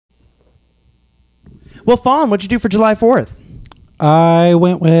Well, Fawn, what'd you do for July 4th? I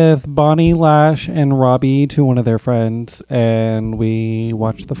went with Bonnie, Lash, and Robbie to one of their friends, and we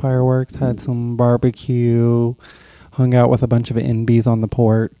watched the fireworks, had some barbecue, hung out with a bunch of NBs on the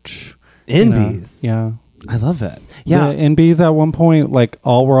porch. NBs? Yeah. I love it. Yeah. The NBs at one point, like,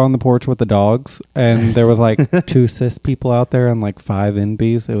 all were on the porch with the dogs, and there was, like, 2 cis people out there and, like, 5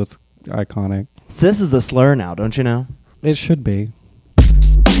 NBs. It was iconic. Cis is a slur now, don't you know? It should be.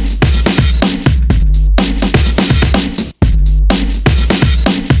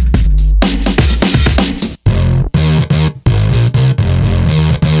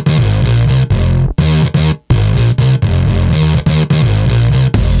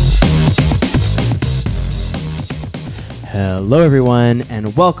 Hello, everyone,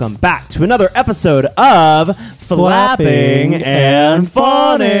 and welcome back to another episode of Flapping and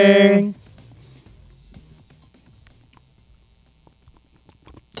Fawning.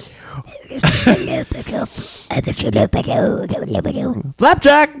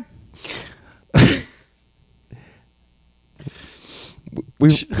 Flapjack! we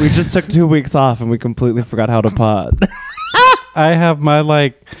just took 2 weeks off and we completely forgot how to pod. I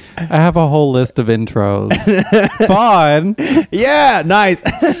have a whole list of intros. Fun. Yeah, nice.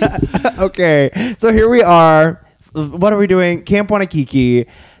 Okay, so here we are. What are we doing? Camp Wannakiki,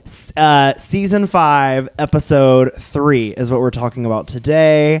 season 5, episode 3 is what we're talking about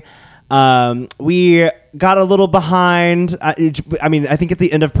today. We got a little behind. I think at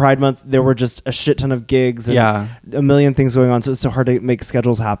the end of Pride Month, there were just a shit ton of gigs and a million things going on. So it's so hard to make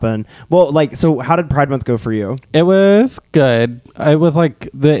schedules happen. Well, so how did Pride Month go for you? It was good. It was like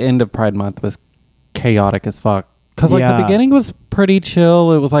the end of Pride Month was chaotic as fuck. Because the beginning was pretty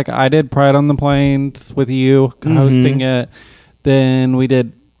chill. It was like I did Pride on the Plains with you hosting it. Then we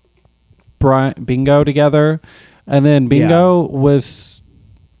did bingo together. And then bingo was...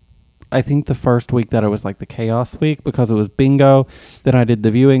 I think the first week that it was like the chaos week because it was bingo. Then I did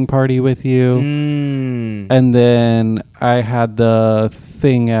the viewing party with you. And then I had the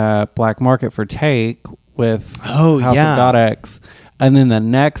thing at Black Market for Take with House of God X. And then the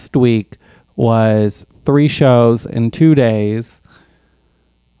next week was 3 shows in 2 days,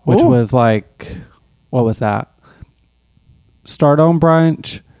 which was like, what was that? Stardome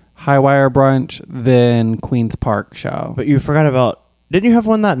brunch, Highwire brunch, then Queen's Park show. But you forgot about... Didn't you have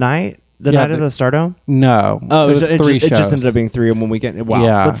one that night? The night of the Stardome? No. Oh, it was 3 shows. It just ended up being 3 in one weekend. Wow.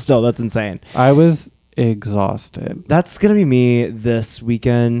 Yeah. But still, that's insane. I was exhausted. That's going to be me this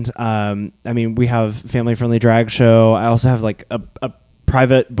weekend. We have family-friendly drag show. I also have like a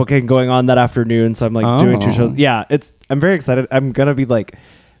private booking going on that afternoon. So I'm doing 2 shows. Yeah, I'm very excited. I'm going to be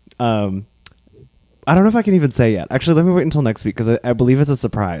I don't know if I can even say yet. Actually, let me wait until next week because I believe it's a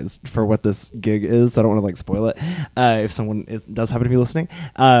surprise for what this gig is. So I don't want to spoil it if someone does happen to be listening.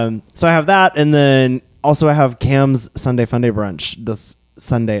 So I have that, and then also I have Cam's Sunday Funday brunch this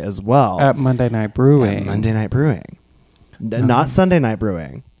Sunday as well at Monday Night Brewing. Not Sunday Night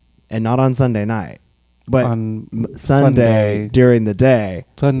Brewing, and not on Sunday night, but on Sunday during the day.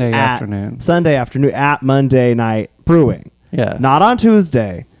 Sunday afternoon at Monday Night Brewing. Yeah, not on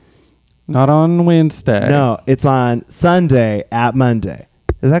Tuesday. Not on Wednesday. No, it's on Sunday at Monday.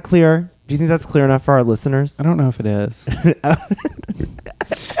 Is that clear? Do you think that's clear enough for our listeners? I don't know if it is.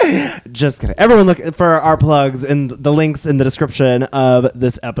 Just kidding. Everyone look for our plugs and the links in the description of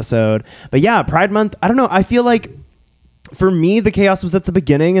this episode. But yeah, Pride Month, I don't know. I feel like for me, the chaos was at the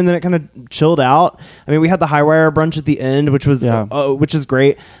beginning and then it kind of chilled out. I mean, we had the Highwire brunch at the end, which was which is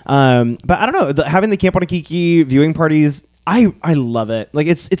great. But I don't know. Having the Camp Wannakiki viewing parties... I love it.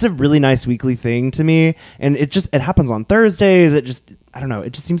 It's a really nice weekly thing to me, and it happens on Thursdays. I don't know.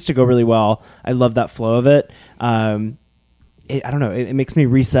 It just seems to go really well. I love that flow of it. I don't know. It makes me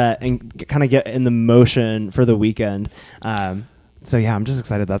reset and kind of get in the motion for the weekend. So yeah, I'm just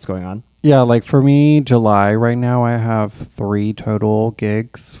excited that's going on. Yeah, for me, July right now, I have 3 total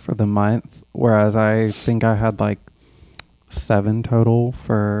gigs for the month, whereas I think I had 7 total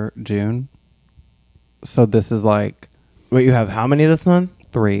for June. So this is Wait, you have how many this month?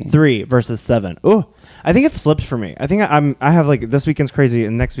 3. 3 versus 7. Oh, I think it's flipped for me. I think I have this weekend's crazy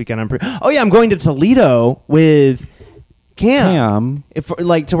and next weekend I'm I'm going to Toledo with Cam.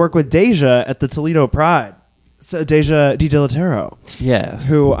 To work with Deja at the Toledo Pride. So Deja Di Dilatero. Yes.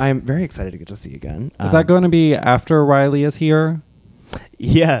 Who I'm very excited to get to see again. Is that going to be after Riley is here?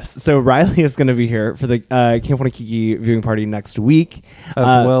 Yes. So Riley is going to be here for the Camp Wannakiki viewing party next week.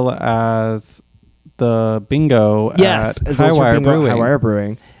 As well as... the bingo at Highwire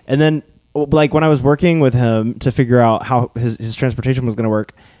Brewing. And then when I was working with him to figure out how his transportation was going to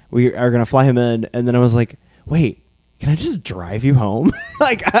work, we are going to fly him in. And then I was like, wait, can I just drive you home?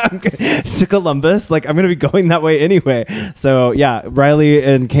 Like, to Columbus? Like, I'm going to be going that way anyway. So, yeah, Riley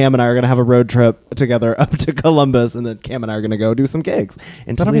and Cam and I are going to have a road trip together up to Columbus, and then Cam and I are going to go do some gigs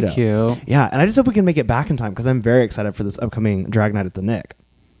in Toledo. That'll be cute. Yeah, and I just hope we can make it back in time because I'm very excited for this upcoming drag night at the Nick.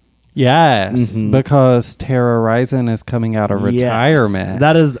 Yes, because Tara Rison is coming out of retirement. Yes,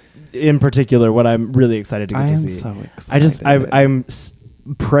 that is, in particular, what I'm really excited to get to see. I am so excited. I'm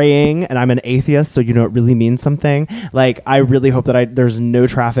praying, and I'm an atheist, so it really means something. Like, I really hope that there's no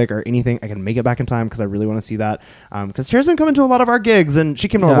traffic or anything. I can make it back in time because I really want to see that. Because Tara's been coming to a lot of our gigs, and she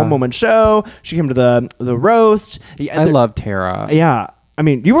came to our One Woman show. She came to the roast. I love Tara. Yeah. I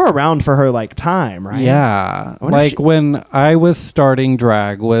mean, you were around for her like time, right? Yeah. Like when I was starting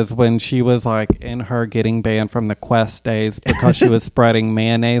drag was when she was like in her getting banned from the Quest days because she was spreading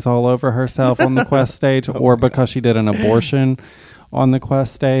mayonnaise all over herself on the Quest stage, or because she did an abortion on the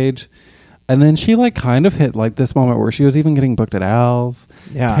Quest stage. And then she like kind of hit like this moment where she was even getting booked at Al's.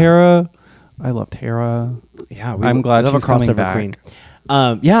 Yeah. Tara. I love Tara. Yeah. I'm glad she's coming back. Queen.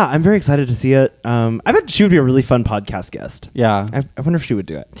 Yeah, I'm very excited to see it. I bet she would be a really fun podcast guest. Yeah. I wonder if she would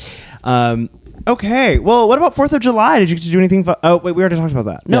do it. Okay. Well, what about 4th of July? Did you get to do anything fun? Oh, wait, we already talked about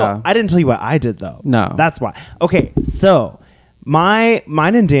that. No, yeah. I didn't tell you what I did, though. No. That's why. Okay, so mine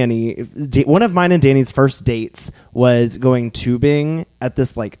and Danny, one of mine and Danny's first dates was going tubing at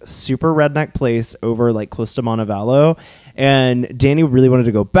this like super redneck place over like close to Montevallo, and Danny really wanted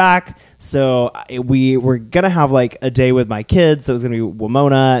to go back, so we were gonna have like a day with my kids. So it was gonna be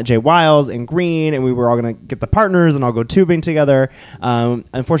Wimona, Jay Wiles, and Green, and we were all gonna get the partners and all go tubing together.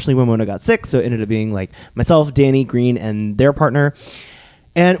 Unfortunately, Wimona got sick, so it ended up being like myself, Danny, Green, and their partner,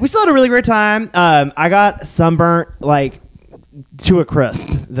 and we still had a really great time. I got sunburnt like to a crisp,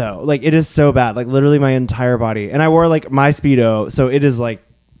 though. Like, it is so bad, like literally my entire body, and I wore like my Speedo, so it is like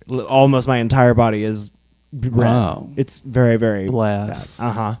almost my entire body is red. Wow. It's very, very bless.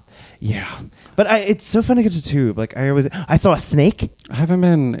 bad. Yeah, but it's so fun to get to tube. Like, I saw a snake. I haven't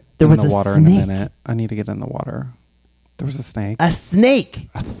been there in was the a water snake. in a minute. I need to get in the water. There was a snake. A snake.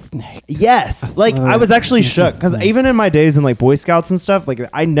 Yes. Like, I was actually shook because even in my days in like Boy Scouts and stuff, like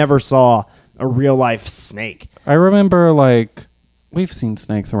I never saw a real life snake. I remember like we've seen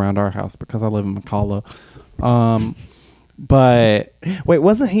snakes around our house because I live in McCalla. But wait,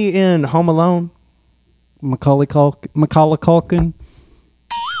 wasn't he in Home Alone? Macaulay Culkin.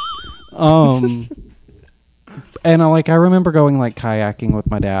 And I remember going like kayaking with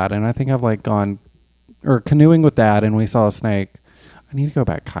my dad, and I think I've like gone or canoeing with Dad, and we saw a snake. I need to go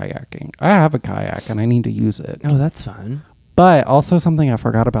back kayaking. I have a kayak and I need to use it. Oh, that's fun. But also something I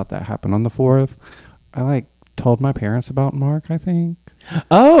forgot about that happened on the 4th. I like told my parents about Mark, I think.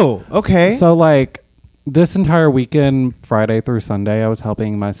 Oh, okay. So like this entire weekend, Friday through Sunday, I was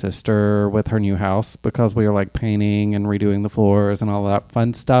helping my sister with her new house because we were like painting and redoing the floors and all that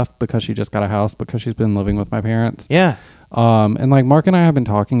fun stuff because she just got a house because she's been living with my parents. Yeah. And like Mark and I have been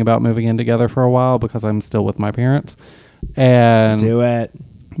talking about moving in together for a while because I'm still with my parents. And do it.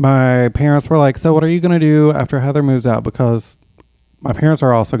 My parents were like, so what are you going to do after Heather moves out? Because my parents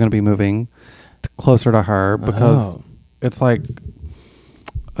are also going to be moving closer to her because it's like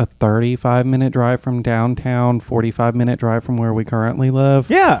a 35-minute drive from downtown, 45-minute drive from where we currently live.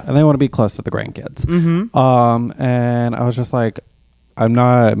 Yeah. And they want to be close to the grandkids. Mm-hmm. And I was just like, I'm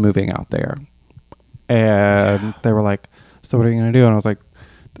not moving out there. And they were like, so what are you going to do? And I was like,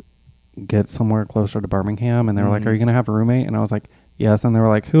 get somewhere closer to Birmingham. And they were like, are you going to have a roommate? And I was like, yes. And they were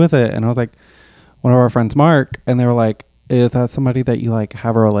like, who is it? And I was like, one of our friends, Mark. And they were like, is that somebody that you like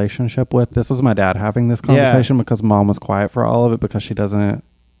have a relationship with? This was my dad having this conversation because Mom was quiet for all of it because she doesn't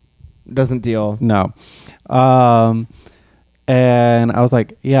deal. No. And I was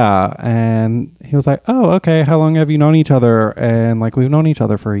like, yeah. And he was like, oh, okay. How long have you known each other? And like, we've known each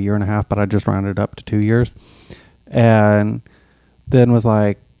other for 1.5 years, but I just rounded up to 2 years. And then was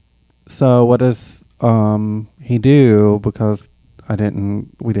like, so what does he do? Because we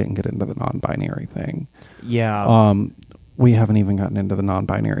didn't get into the non-binary thing. Yeah. We haven't even gotten into the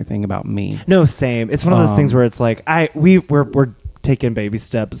non-binary thing about me. No, same. It's one of those things where it's like we're taking baby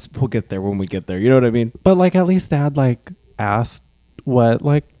steps. We'll get there when we get there. You know what I mean? But like, at least Dad like asked what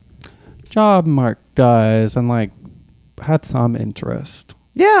like job Mark does and like had some interest.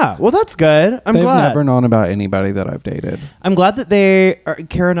 Yeah, well, that's good. They've never known about anybody that I've dated. I'm glad that they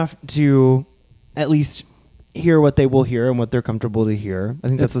care enough to at least hear what they will hear and what they're comfortable to hear. I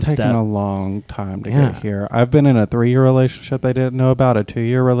think that's a step. It's taken a long time to get here. I've been in a 3-year relationship they didn't know about, a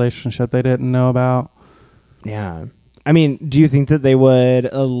 2-year relationship they didn't know about. Yeah. I mean, do you think that they would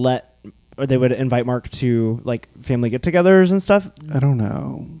they would invite Mark to like family get-togethers and stuff? I don't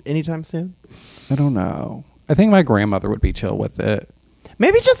know. Anytime soon? I don't know. I think my grandmother would be chill with it.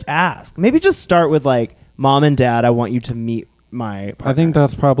 Maybe just ask. Maybe just start with like, Mom and Dad, I want you to meet my partner. I think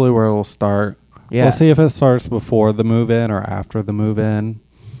that's probably where we'll start. Yeah. We'll see if it starts before the move-in or after the move-in.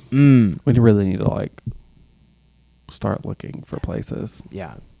 We really need to like start looking for places.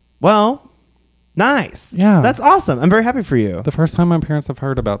 Yeah. Well, nice. Yeah. That's awesome. I'm very happy for you. The first time my parents have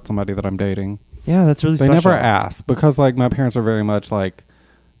heard about somebody that I'm dating. Yeah, that's really special. They never ask because like my parents are very much like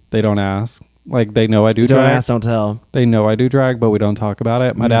they don't ask. Like they know I do drag. Don't ask, don't tell. They know I do drag, but we don't talk about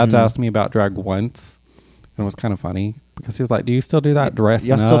it. My dad's asked me about drag once, and it was kind of funny because he was like, "Do you still do that dressing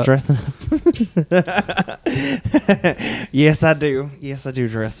Y'all up?" still dressing up? Yes, I do. Yes, I do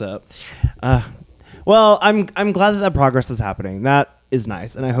dress up. Well, I'm glad that progress is happening. That is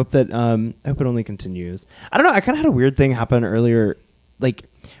nice, and I hope that I hope it only continues. I don't know. I kind of had a weird thing happen earlier, like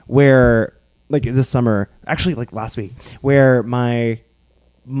where like this summer, actually like last week, where my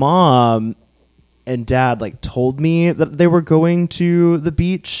mom and dad like told me that they were going to the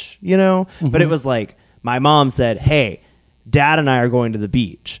beach, you know, but it was like my mom said, "Hey, Dad and I are going to the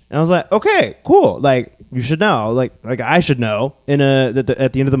beach," and I was like, "Okay, cool. Like you should know, like I should know at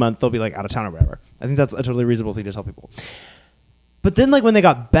the end of the month they'll be like out of town or whatever." I think that's a totally reasonable thing to tell people. But then like when they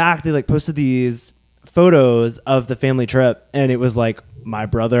got back, they like posted these photos of the family trip, and it was like my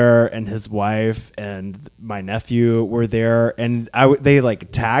brother and his wife and my nephew were there, and they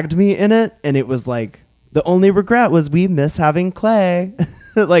like tagged me in it, and it was like the only regret was we miss having Clay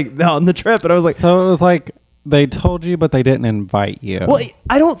like on the trip, and I was like, so it was like they told you but they didn't invite you. Well,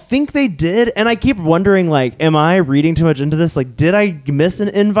 I don't think they did, and I keep wondering like, am I reading too much into this? Like, did I miss an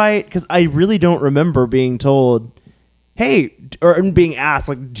invite? Because I really don't remember being told, hey, or being asked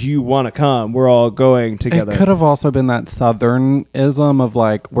like, do you want to come? We're all going together. It could have also been that Southernism of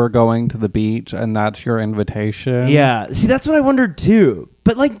like, we're going to the beach and that's your invitation. Yeah. See, that's what I wondered too.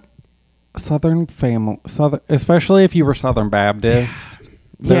 But like Southern, especially if you were Southern Baptist,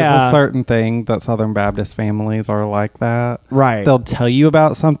 there's a certain thing that Southern Baptist families are like that. Right. They'll tell you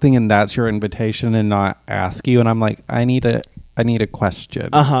about something and that's your invitation and not ask you. And I'm like, I need a question.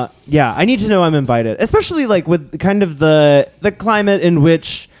 Yeah, I need to know I'm invited, especially like with kind of the climate in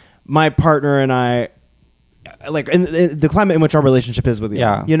which my partner and I, like in the climate in which our relationship is with you.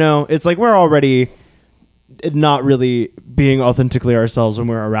 Yeah. You know, it's like we're already not really being authentically ourselves when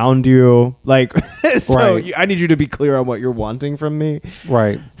we're around you. Like, so right. I need you to be clear on what you're wanting from me.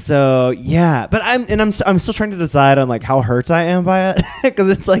 Right. So yeah, but I'm still trying to decide on like how hurt I am by it, because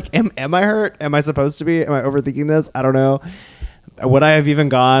it's like, am I hurt? Am I supposed to be? Am I overthinking this? I don't know. Would I have even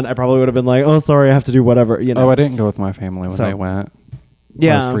gone? I probably would have been like, oh, sorry, I have to do whatever. You know. Oh, I didn't go with my family when they went.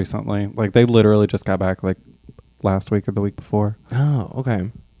 Yeah. Most recently. Like, they literally just got back, like, last week or the week before. Oh,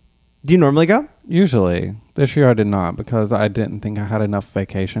 okay. Do you normally go? Usually. This year I did not because I didn't think I had enough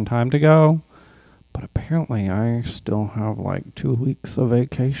vacation time to go. But apparently I still have, like, 2 weeks of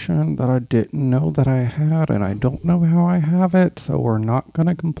vacation that I didn't know that I had, and I don't know how I have it, so we're not going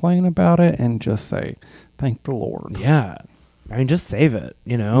to complain about it and just say, thank the Lord. Yeah. I mean, just save it,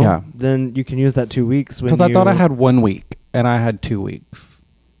 you know? Yeah. Then you can use that 2 weeks. Because I thought I had 1 week, and I had 2 weeks.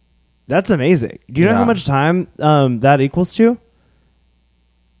 That's amazing. Do you know how much time that equals to?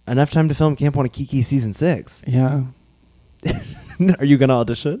 Enough time to film Camp Wannakiki Season 6. Yeah. Are you going to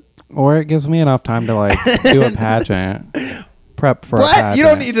audition? Or it gives me enough time to, like, do a pageant. Prep for a pageant. You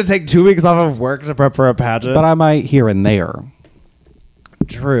don't need to take 2 weeks off of work to prep for a pageant? But I might here and there.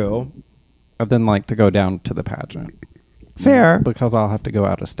 True. I'd then like to go down to the pageant. Fair. Because I'll have to go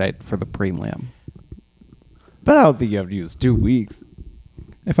out of state for the prelim. But I don't think you have to use 2 weeks.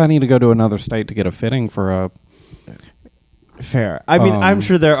 If I need to go to another state to get a fitting for a... Fair. I mean, I'm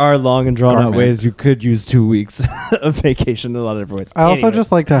sure there are long and drawn out ways you could use 2 weeks of vacation in a lot of different ways. I also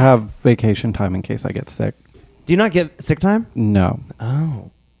just like to have vacation time in case I get sick. Do you not get sick time? No.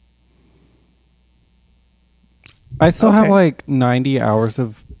 Oh. I still have like 90 hours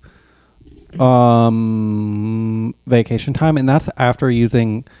of vacation time, and that's after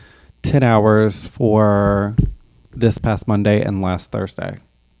using 10 hours for this past Monday and last Thursday.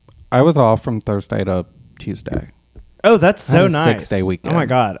 I was off from Thursday to Tuesday. Oh, that's so nice. 6-day weekend. Oh my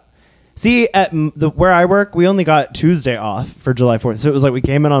God. See, at where I work, we only got Tuesday off for July 4th. So it was like we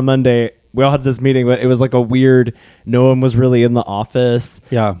came in on Monday. We all had this meeting, but it was like a weird, no one was really in the office.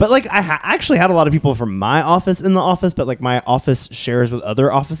 Yeah. But like I actually had a lot of people from my office in the office, but like my office shares with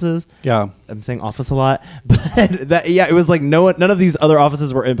other offices. Yeah. I'm saying office a lot. But it was like none of these other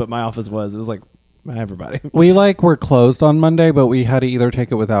offices were in, but my office was. It was like everybody. We like were closed on Monday, but we had to either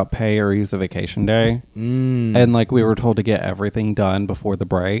take it without pay or use a vacation day. And like we were told to get everything done before the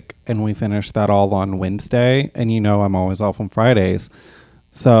break, and we finished that all on Wednesday. And you know I'm always off on Fridays.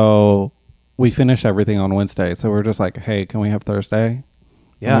 So we finished everything on Wednesday. So we're just like, hey, can we have Thursday?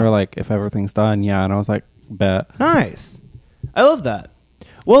 Yeah. And they were like, if everything's done, yeah. And I was like, bet. Nice. I love that.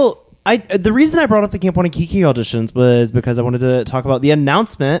 Well, the reason I brought up the Camp Wannakiki auditions was because I wanted to talk about the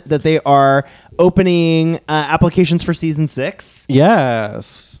announcement that they are opening applications for season 6.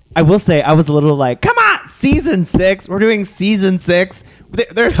 Yes. I will say I was a little like, come on, season 6. We're doing season 6.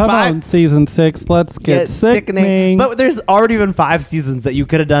 There's Come 5. on, season 6. Let's get sickening. But there's already been 5 seasons that you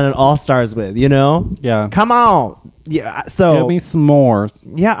could have done an All Stars with, you know? Yeah. Come on. Yeah. So give me some more.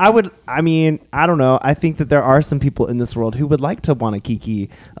 Yeah, I would. I mean, I don't know. I think that there are some people in this world who would like to Wannakiki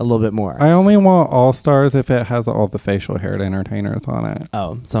a little bit more. I only want All Stars if it has all the facial haired entertainers on it.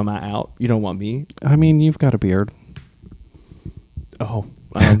 Oh, so am I out? You don't want me? I mean, you've got a beard. Oh.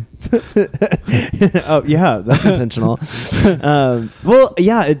 Oh yeah, that's intentional. Well,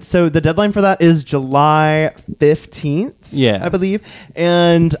 yeah. So the deadline for that is July 15th. Yeah, I believe.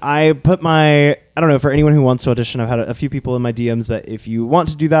 And I put I don't know, for anyone who wants to audition, I've had a few people in my DMs, but if you want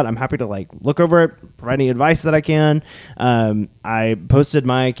to do that, I'm happy to like look over it, provide any advice that I can. I posted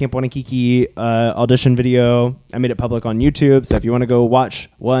my Camp Wannakiki audition video. I made it public on YouTube, so if you want to go watch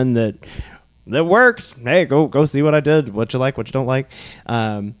one that worked, hey, go see what I did, what you like, what you don't like.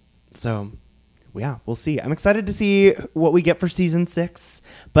 So yeah, we'll see. I'm excited to see what we get for season 6.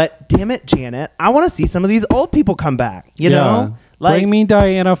 But damn it, Janet, I want to see some of these old people come back. You know, like, bring me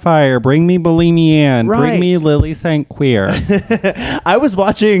Diana Fire, bring me Bellini Ann, right. Bring me Lily St. Queer. I was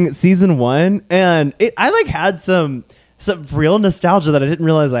watching season 1, and I like had some real nostalgia that I didn't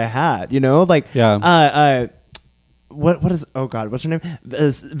realize I had. You know, like What is, oh God, what's her name?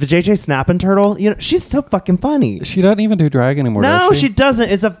 Vijay Snappin' Turtle. You know, she's so fucking funny. She doesn't even do drag anymore. No, does she doesn't.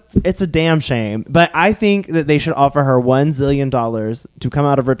 It's a damn shame. But I think that they should offer her $1 zillion to come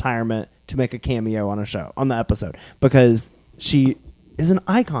out of retirement to make a cameo on a show, on the episode, because she is an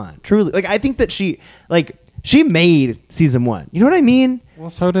icon, truly. Like, I think that she made season 1. You know what I mean? Well,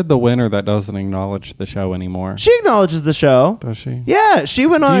 so did the winner that doesn't acknowledge the show anymore. She acknowledges the show. Does she? Yeah, she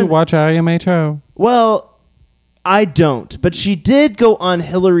went on. Do you watch IMHO? Well, I don't, but she did go on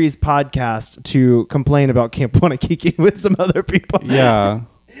Hillary's podcast to complain about Camp Wannakiki with some other people. Yeah.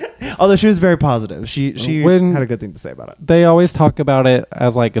 Although she was very positive. She had a good thing to say about it. They always talk about it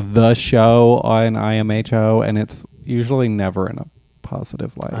as like the show on IMHO, and it's usually never in a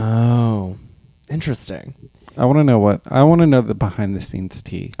positive light. Oh, interesting. I want to know the behind the scenes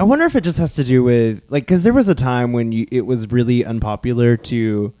tea. I wonder if it just has to do with, like, because there was a time when it was really unpopular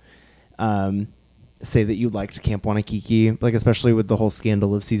to say that you liked Camp Wannakiki, like, especially with the whole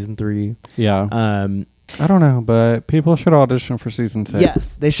scandal of season 3. Yeah. I don't know, but people should audition for season 6.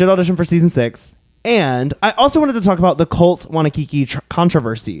 Yes, they should audition for season 6. And I also wanted to talk about the cult Wannakiki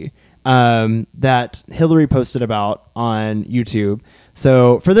controversy that Hillary posted about on YouTube.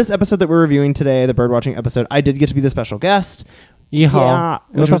 So for this episode that we're reviewing today, the birdwatching episode, I did get to be the special guest. Yeehaw. Yeah,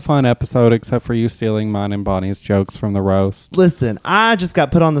 it was a fun episode, except for you stealing mine and Bonnie's jokes from the roast. Listen, I just got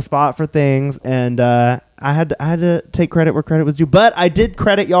put on the spot for things, and I had to take credit where credit was due. But I did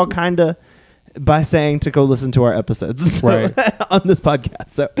credit y'all kind of by saying to go listen to our episodes right. on this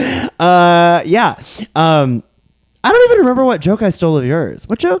podcast. So, yeah. I don't even remember what joke I stole of yours.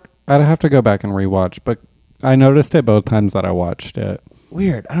 What joke? I'd have to go back and rewatch, but I noticed it both times that I watched it.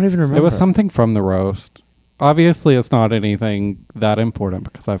 Weird. I don't even remember. It was something from the roast. Obviously, it's not anything that important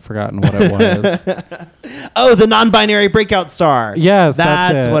because I've forgotten what it was. Oh, the non-binary breakout star. Yes,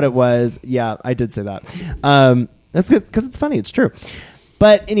 that's what it was. Yeah, I did say that. That's good because it's funny. It's true.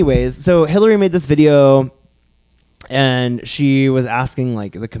 But anyways, so Hillary made this video, and she was asking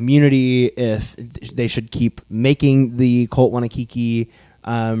like the community if they should keep making the Cult Wannakiki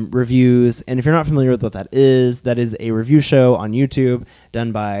reviews. And if you're not familiar with what that is a review show on YouTube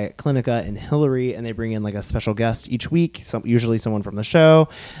done by Clinica and Hillary, and they bring in like a special guest each week, usually someone from the show,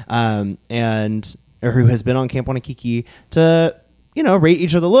 or who has been on Camp Wannakiki, to rate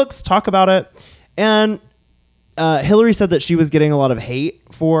each of the looks, talk about it. And Hillary said that she was getting a lot of hate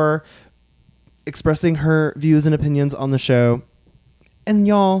for expressing her views and opinions on the show. And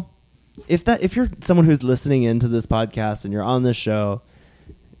y'all, if you're someone who's listening into this podcast and you're on this show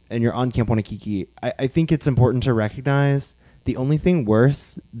and you're on Camp Wannakiki, I think it's important to recognize the only thing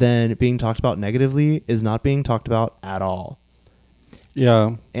worse than being talked about negatively is not being talked about at all.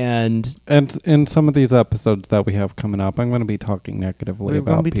 Yeah. And in some of these episodes that we have coming up, I'm going to be talking negatively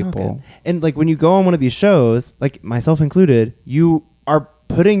about people. And like when you go on one of these shows, like myself included, you are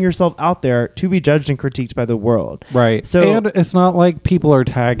putting yourself out there to be judged and critiqued by the world. Right. So, and it's not like people are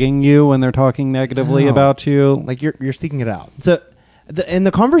tagging you when they're talking negatively about you. Like you're seeking it out. So in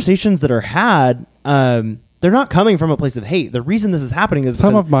the conversations that are had, they're not coming from a place of hate. The reason this is happening is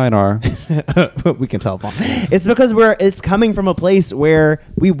some of mine are. We can tell. It's because it's coming from a place where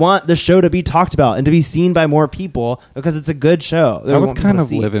we want the show to be talked about and to be seen by more people because it's a good show. I was kind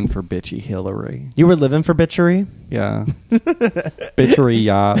of living for bitchy Hillary. You were living for bitchery? Yeah. Bitchery,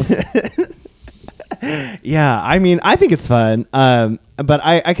 yes. Yeah, I mean, I think it's fun. But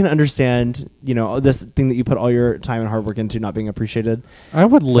I can understand, this thing that you put all your time and hard work into not being appreciated. I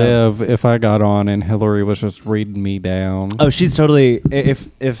would live if I got on and Hillary was just reading me down. Oh, she's totally,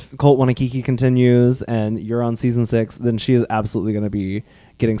 if Colt Wannakiki continues and you're on season 6, then she is absolutely going to be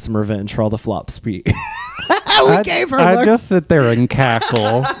getting some revenge for all the flops we gave her. I'd just sit there and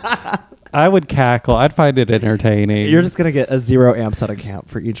cackle. I would cackle. I'd find it entertaining. You're just going to get a 0 amps out of camp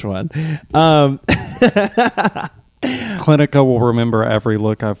for each one. Clinica will remember every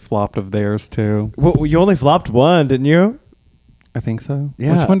look I've flopped of theirs too. Well, you only flopped one, didn't you? I think so.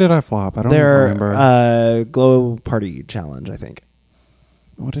 Yeah. Which one did I flop? I don't even remember. Glow Party Challenge, I think.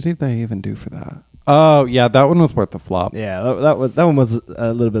 What did they even do for that? Oh, yeah, that one was worth the flop. Yeah, that one was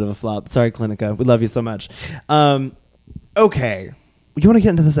a little bit of a flop. Sorry, Clinica. We love you so much. Okay. You want to get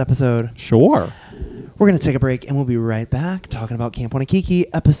into this episode? Sure. We're going to take a break, and we'll be right back talking about Camp Wannakiki,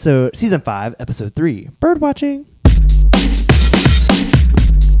 Season 5, Episode 3, Birdwatching.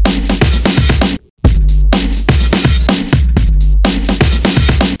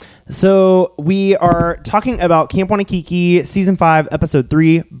 So we are talking about Camp Wannakiki, Season 5, Episode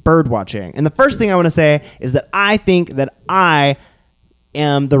 3, Birdwatching. And the first thing I want to say is that I think that I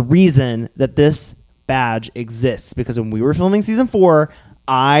am the reason that this badge exists, because when we were filming Season 4,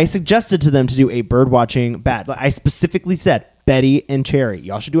 I suggested to them to do a birdwatching badge. I specifically said, Betty and Cherry,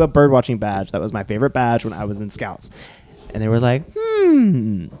 y'all should do a birdwatching badge. That was my favorite badge when I was in Scouts. And they were like,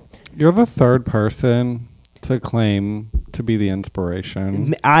 You're the third person to claim to be the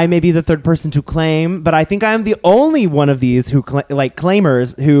inspiration. I may be the third person to claim, but I think I'm the only one of these who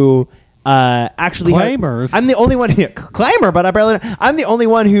claimers who actually claimers. I'm the only one here claimer, but I'm the only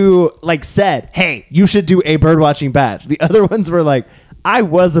one who said, "Hey, you should do a bird watching badge." The other ones were like, "I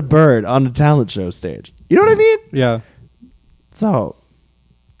was a bird on a talent show stage." You know what I mean? Yeah. So,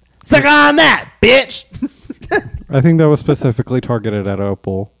 suck on that, bitch. I think that was specifically targeted at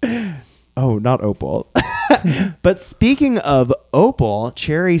Opal. Oh, not Opal. But speaking of Opal,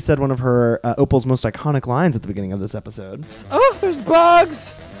 Cherry said one of her Opal's most iconic lines at the beginning of this episode. Oh, there's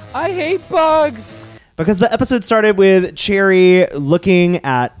bugs. I hate bugs. Because the episode started with Cherry looking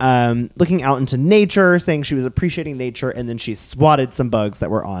out into nature, saying she was appreciating nature, and then she swatted some bugs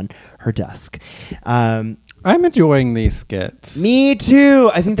that were on her desk. I'm enjoying these skits. Me too.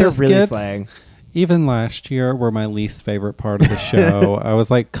 I think they're really skits, slang. Even last year were my least favorite part of the show. I was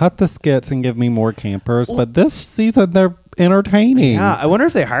like, cut the skits and give me more campers. But this season, they're entertaining. Yeah, I wonder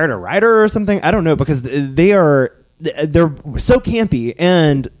if they hired a writer or something. I don't know, because they're so campy,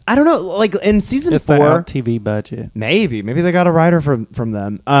 and I don't know, in season 4, the Out TV budget. Maybe they got a writer from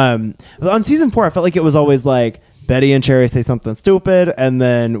them. But on season 4, I felt like it was always like Betty and Cherry say something stupid, and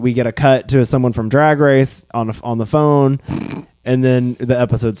then we get a cut to someone from Drag Race on the phone, and then the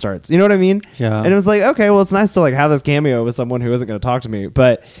episode starts. You know what I mean? Yeah. And it was like, okay, well, it's nice to have this cameo with someone who isn't going to talk to me,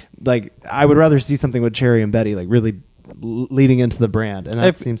 but I would rather see something with Cherry and Betty really leading into the brand, and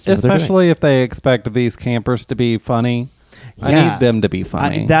that seems to especially if they expect these campers to be funny. Yeah. I need them to be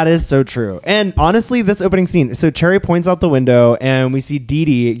funny. That is so true. And honestly, this opening scene, so Cherry points out the window and we see Dee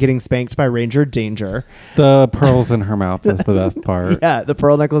Dee getting spanked by Ranger Danger. The pearls in her mouth is the best part. Yeah, the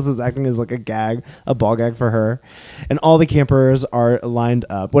pearl necklace is acting as a ball gag for her, and all the campers are lined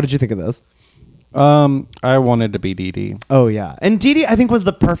up. What did you think of this? I wanted to be Dee Dee. Oh yeah, and Dee Dee I think was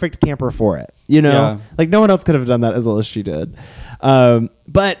the perfect camper for it. No one else could have done that as well as she did.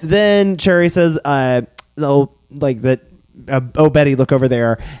 But then Cherry says, Betty, look over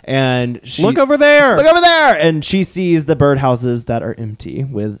there, and she look over there, and she sees the birdhouses that are empty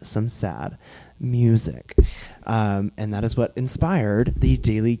with some sad music, and that is what inspired the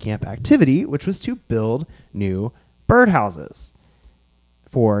daily camp activity, which was to build new birdhouses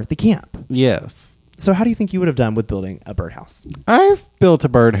for the camp. Yes. So how do you think you would have done with building a birdhouse? I've built a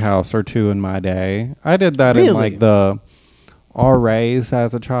birdhouse or two in my day. I did that Really? in the RAs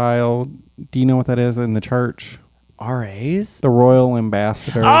as a child. Do you know what that is in the church? RAs? The Royal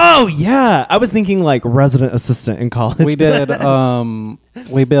Ambassador. Oh yeah, I was thinking resident assistant in college. We did.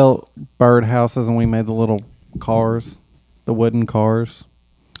 We built birdhouses and we made the little cars, the wooden cars.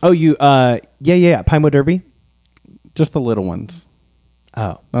 Oh, you yeah. Pinewood Derby? Just the little ones.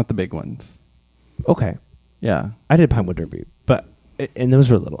 Oh, not the big ones. Okay. Yeah, I did Pinewood Derby, and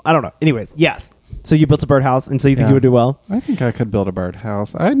those were little. I don't know. Anyways, yes. So you built a birdhouse, and so you think you would do well? I think I could build a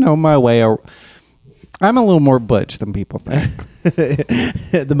birdhouse. I know my way. I'm a little more butch than people think.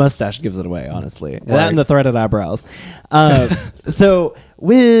 The mustache gives it away, honestly. Right. That and the threaded eyebrows. So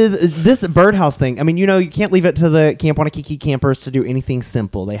with this birdhouse thing, I mean, you can't leave it to the Camp Wannakiki campers to do anything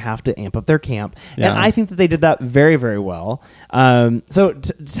simple. They have to amp up their camp. Yeah. And I think that they did that very, very well. So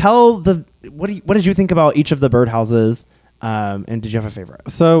what did you think about each of the birdhouses? And did you have a favorite?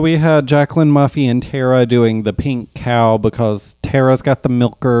 So we had Jacqueline, Muffy, and Tara doing the pink cow because Tara's got the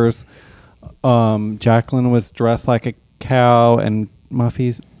milkers. Jacqueline was dressed like a cow, and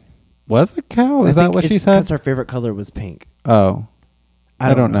Muffy's was a cow. Is that what she said? Because her favorite color was pink. Oh,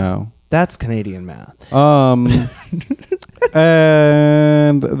 I don't know. That's Canadian math.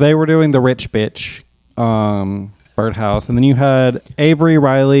 And they were doing the rich bitch birdhouse, and then you had Avery,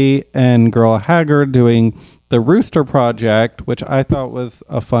 Riley, and Girl Haggard doing the Rooster Project, which I thought was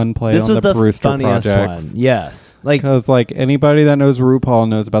a fun play. This on was the Brewster funniest Projects. one. Yes, because anybody that knows RuPaul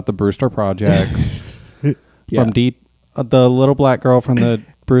knows about the Brewster Projects. Yeah. From the little black girl from the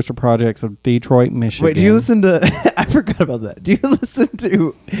Brewster Projects of Detroit, Michigan. Wait, do you listen to... I forgot about that. Do you listen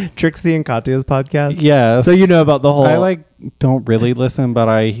to Trixie and Katya's podcast? Yes. So you know about the whole... I don't really listen, but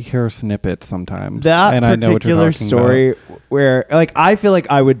I hear snippets sometimes. That and particular I know what story about. Where I feel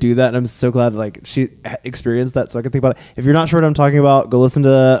like I would do that, and I'm so glad she experienced that so I can think about it. If you're not sure what I'm talking about, go listen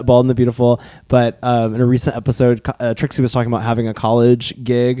to Bald and the Beautiful. But in a recent episode, Trixie was talking about having a college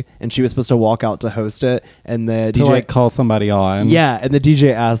gig, and she was supposed to walk out to host it, and the DJ... call somebody on. Yeah, and the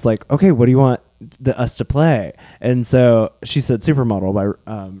DJ asked, okay, what do you want us to play? And so she said Supermodel by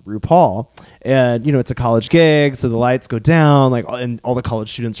RuPaul. And, it's a college gig, so the lights go down, and all the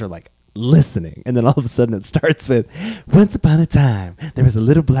college students are listening, and then all of a sudden it starts with, once upon a time there was a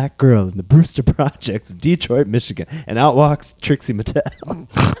little black girl in the Brewster Projects of Detroit, Michigan, and out walks Trixie Mattel.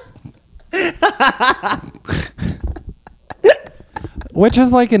 Which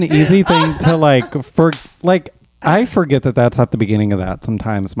is an easy thing to I forget that that's at the beginning of that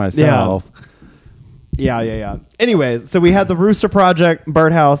sometimes myself. Yeah. Anyways, so we had the Rooster Project,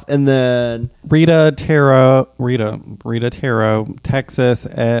 Birdhouse, and then Rita Taro, Texas,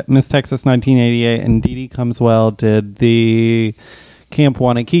 Miss Texas 1988, and Dee Dee Comeswell did the Camp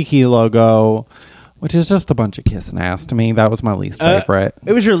Wannakiki logo, which is just a bunch of kissing ass to me. That was my least favorite.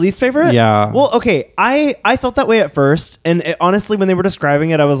 It was your least favorite? Yeah. Well, okay. I felt that way at first, and honestly, when they were describing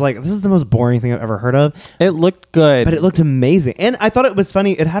it, I was like, this is the most boring thing I've ever heard of. It looked good. But it looked amazing. And I thought it was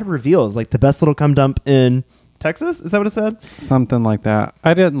funny. It had reveals, the best little cum dump in Texas. Is that what it said? Something like that.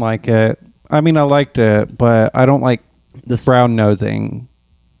 I didn't like it. I mean, I liked it, but I don't like this brown nosing.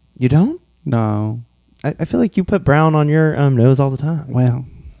 You don't? No. I feel like you put brown on your nose all the time. Well...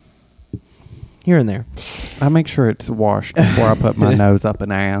 here and there. I make sure it's washed before I put my nose up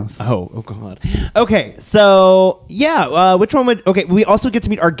an ass. Oh God. Okay, so yeah, which one would... Okay, we also get to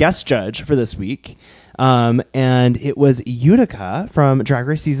meet our guest judge for this week, and it was Utica from Drag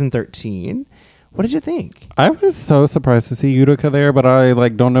Race Season 13. What did you think? I was so surprised to see Utica there, but I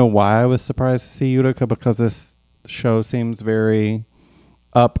don't know why I was surprised to see Utica, because this show seems very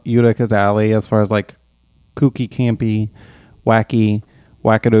up Utica's alley as far as kooky, campy, wacky,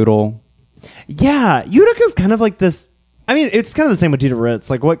 wackadoodle. Yeah, Utica's kind of this... I mean, it's kind of the same with Dita Ritz.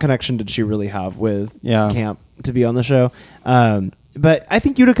 What connection did she really have with camp to be on the show? But I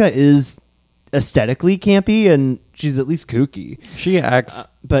think Utica is aesthetically campy, and she's at least kooky. She acts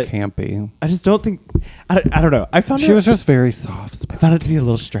but campy. I just don't think... I don't know. I found she was just very soft. I found it to be a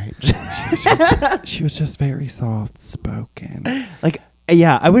little strange. She was just very soft spoken.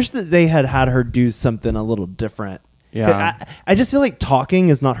 Yeah, I wish that they had her do something a little different. Yeah, I just feel like talking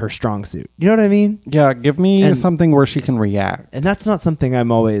is not her strong suit. You know what I mean? Yeah, give me something where she can react, and that's not something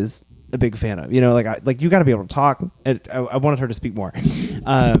I'm always a big fan of. You know, you got to be able to talk. And I wanted her to speak more.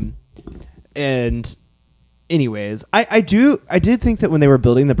 And anyways, I did think that when they were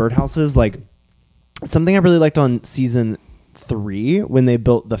building the birdhouses, something I really liked on season 3 when they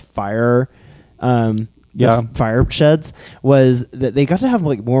built the fire. Fire sheds, was that they got to have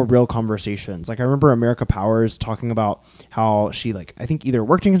more real conversations. I remember America Powers talking about how she I think either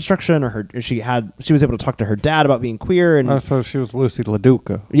worked in construction or she was able to talk to her dad about being queer, and so she was Lucy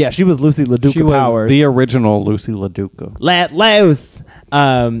LaDuca. Yeah, she was Lucy LaDuca. She Powers, was the original Lucy LaDuca. Let loose.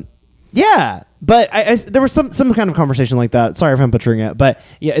 Yeah, but there was some kind of conversation like that. Sorry if I'm butchering it, but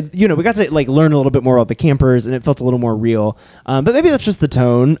yeah, we got to learn a little bit more about the campers, and it felt a little more real. But maybe that's just the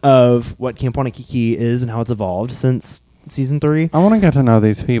tone of what Camp Wannakiki is and how it's evolved since season 3. I want to get to know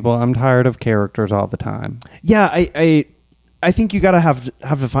these people. I'm tired of characters all the time. Yeah, I think you gotta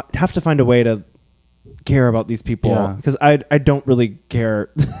have to find a way to care about these people, because I don't really care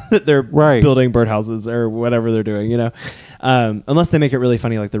that they're building birdhouses or whatever they're doing, unless they make it really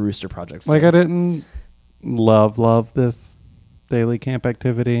funny, like the Rooster Projects. I didn't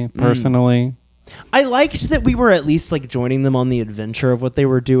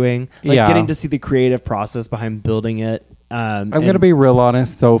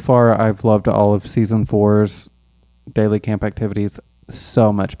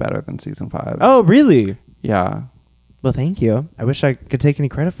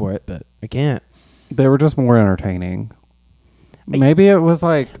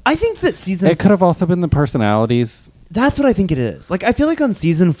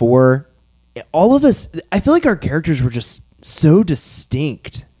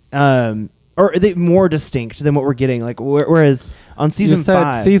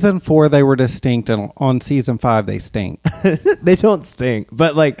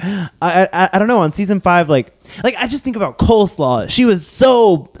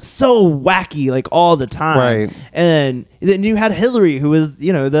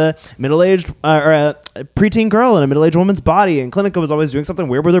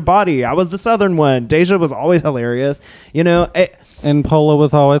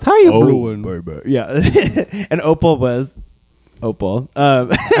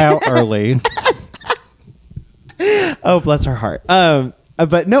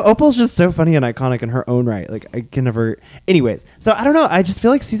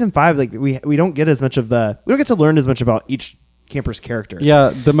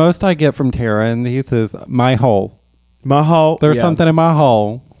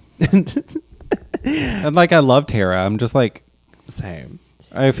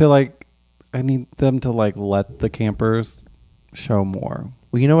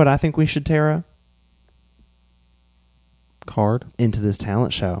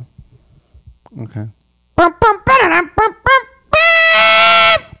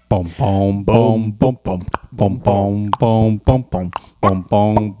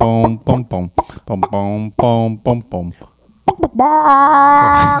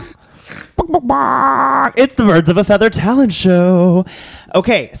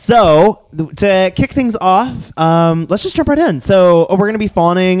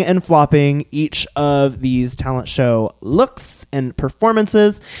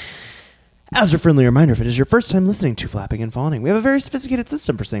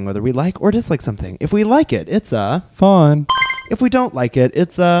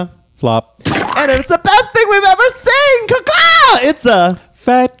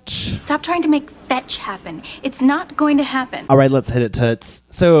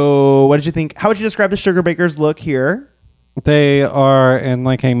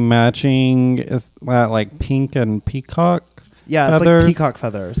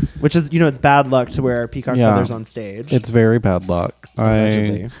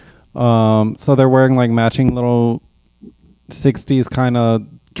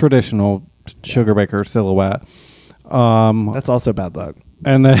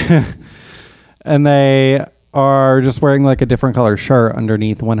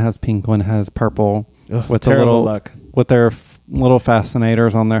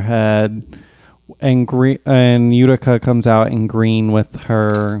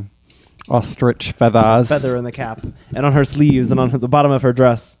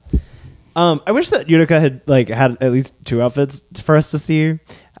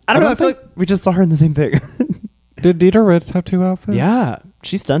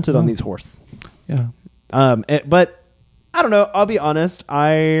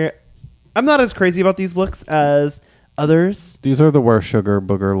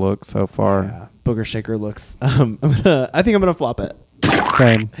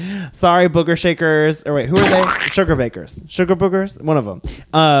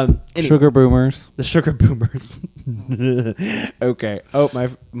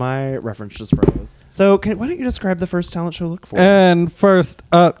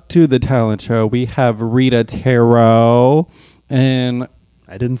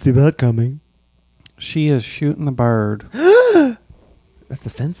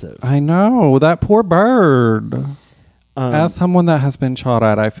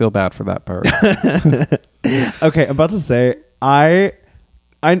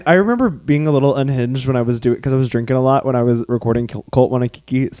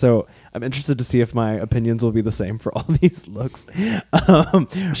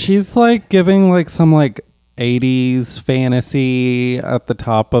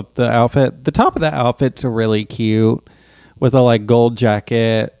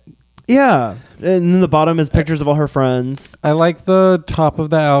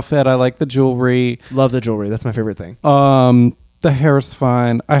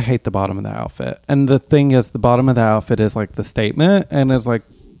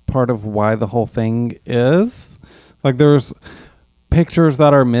part of why the whole thing is. Like, there's pictures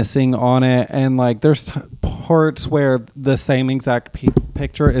that are missing on it, and like there's parts where the same exact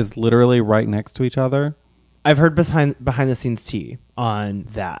picture is literally right next to each other. I've heard behind the scenes tea on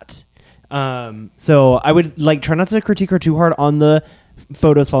that. So I would like try not to critique her too hard on the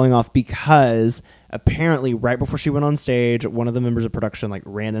photos falling off, because apparently right before she went on stage, one of the members of production like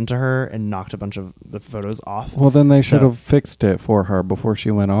ran into her and knocked a bunch of the photos off. Well, then they should have fixed it for her before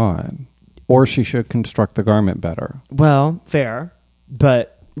she went on, or she should construct the garment better. Well, fair.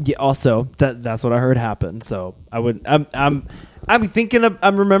 But yeah, also that's what I heard happen. So I'm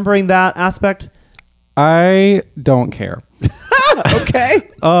remembering that aspect. I don't care. Okay.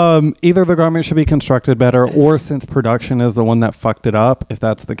 Either the garment should be constructed better, or since production is the one that fucked it up, if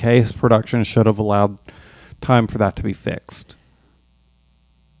that's the case, production should have allowed time for that to be fixed.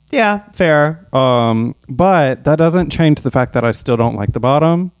 Yeah, fair. But that doesn't change the fact that I still don't like the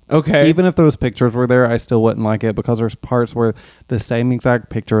bottom. Okay. Even if those pictures were there, I still wouldn't like it, because there's parts where the same exact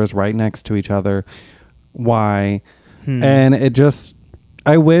picture is right next to each other. Why? And it just,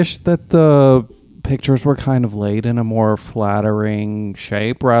 I wish that the pictures were kind of laid in a more flattering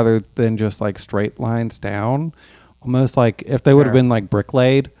shape rather than just like straight lines down. Almost like if they would have been like brick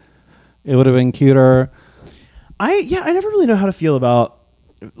laid, it would have been cuter. I never really know how to feel about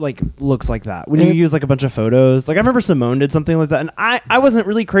like looks like that when you use like a bunch of photos. Like I remember Simone did something like that, and I wasn't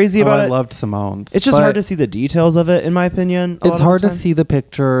really crazy about it. I loved Simone's. It's just hard to see the details of it, in my opinion. It's hard to see the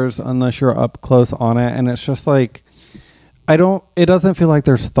pictures unless you're up close on it, and it's just like it doesn't feel like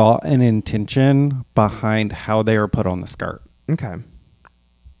there's thought and intention behind how they are put on the skirt. Okay.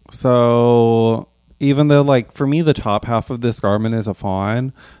 So even though like for me the top half of this garment is a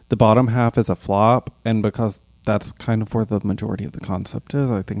fawn, the bottom half is a flop, and because that's kind of where the majority of the concept is,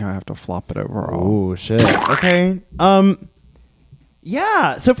 I think I have to flop it overall. Oh shit. Okay.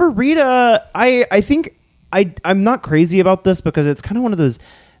 Yeah. So for Rita, I think I'm not crazy about this, because it's kind of one of those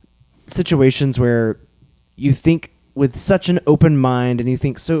situations where you think with such an open mind, and you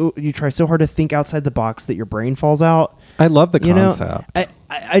try so hard to think outside the box that your brain falls out. I love the concept.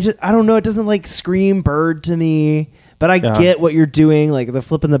 I don't know. It doesn't like scream bird to me, but I get what you're doing, like the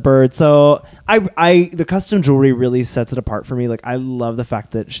flipping the bird. So the custom jewelry really sets it apart for me. Like I love the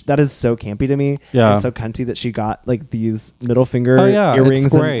fact that that is so campy to me. Yeah. And so cunty that she got like these middle finger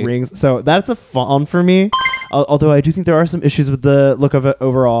earrings and rings. So that's a fawn for me. Although I do think there are some issues with the look of it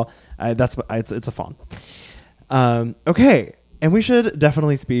overall. It's a fawn. Okay. And we should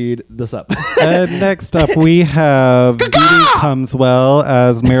definitely speed this up. And next up, we have Dee Comeswell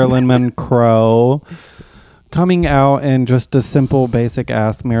as Marilyn Monroe, coming out in just a simple,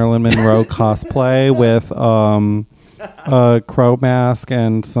 basic-ass Marilyn Monroe cosplay with a crow mask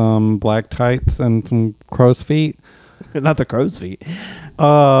and some black tights and some crow's feet. Not the crow's feet.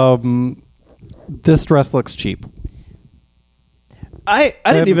 This dress looks cheap. I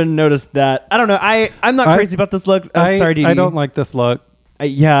didn't even notice that. I don't know. I'm not crazy about this look. Sorry, Dee Dee. I don't like this look.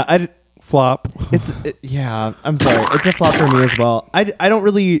 Flop. I'm sorry. It's a flop for me as well. I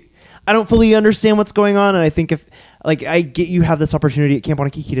don't fully understand what's going on, and I think if like I get you have this opportunity at Camp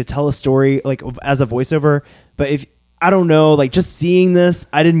Wannakiki to tell a story like as a voiceover, but if I don't know, like just seeing this,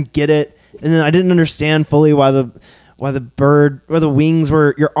 I didn't get it, and then I didn't understand fully why the wings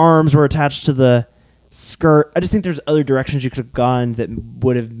were, your arms were attached to the skirt. I just think there's other directions you could have gone that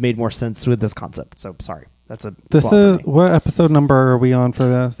would have made more sense with this concept. So sorry. What episode number are we on for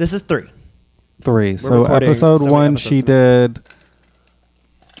this? This is 3. So episode 1, she did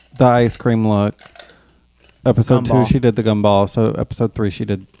the ice cream look. Episode 2, she did the gumball. So episode 3, she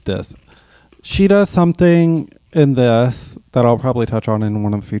did this. She does something in this that I'll probably touch on in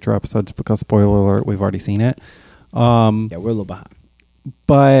one of the future episodes, because spoiler alert, we've already seen it. Yeah, we're a little behind.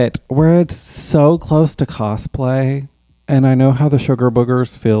 But where it's so close to cosplay, and I know how the sugar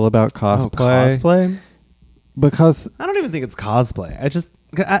boogers feel about cosplay. Cosplay? Because I don't even think it's cosplay. I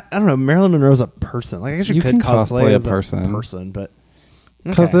don't know. Marilyn Monroe's a person. Like I guess you could cosplay as a person, but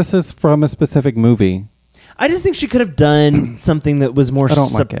because this is from a specific movie. I just think she could have done something that was more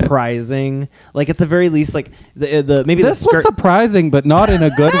surprising. Like at the very least, like maybe this the skirt was surprising, but not in a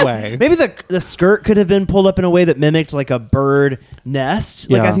good way. Maybe the skirt could have been pulled up in a way that mimicked like a bird nest.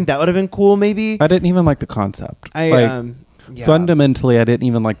 Like I think that would have been cool. Maybe I didn't even like the concept. Fundamentally, I didn't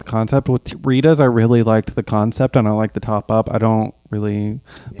even like the concept. With Rita's, I really liked the concept, and I like the top up. I don't really.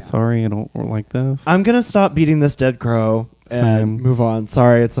 Sorry, I don't like this. I'm gonna stop beating this dead crow and move on.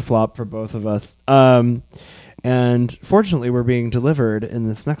 Sorry, it's a flop for both of us. And fortunately, we're being delivered in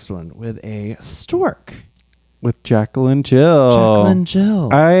this next one with a stork. With Jacqueline Jill. Jill.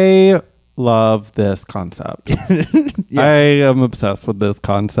 I love this concept. Yeah. I am obsessed with this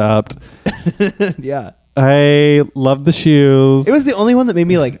concept. Yeah. I love the shoes. It was the only one that made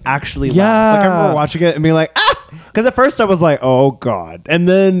me like actually laugh. Like I remember watching it and being like, ah, because at first I was like, oh god, and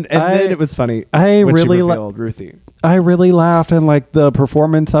then it was funny. I when really she revealed Ruthie. I really laughed, and like the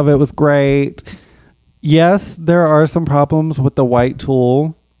performance of it was great. Yes, there are some problems with the white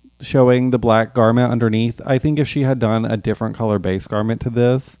tulle showing the black garment underneath. I think if she had done a different color base garment to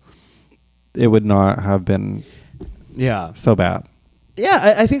this, it would not have been so bad.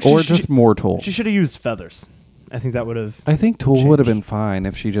 Yeah, I think just more tulle. She should have used feathers. I think that would have. I think tulle would have been fine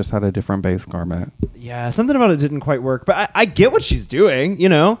if she just had a different base garment. Yeah, something about it didn't quite work, but I get what she's doing. You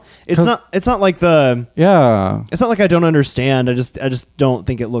know, it's not like the It's not like I don't understand. I just don't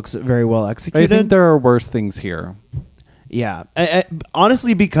think it looks very well executed. I think there are worse things here. Yeah,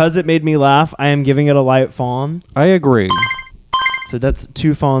 honestly, because it made me laugh, I am giving it a light fawn. I agree. So that's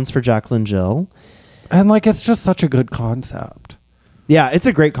 2 fawns for Jacqueline Jill, and like it's just such a good concept. Yeah, it's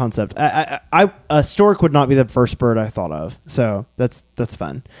a great concept. A stork would not be the first bird I thought of, so that's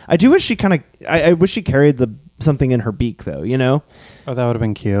fun. I do wish she I wish she carried something in her beak, though. You know? Oh, that would have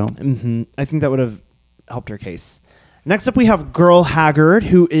been cute. Mm-hmm. I think that would have helped her case. Next up, we have Girl Haggard,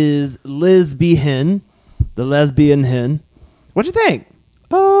 who is Liz B. Hen, the lesbian hen. What'd you think?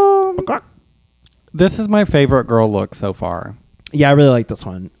 This is my favorite girl look so far. Yeah, I really like this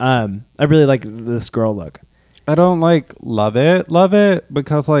one. I really like this girl look. I don't love it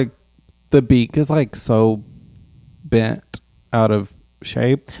because like the beak is like so bent out of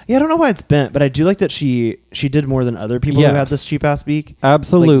shape. Yeah, I don't know why it's bent, but I do like that she did more than other people who had this cheap ass beak.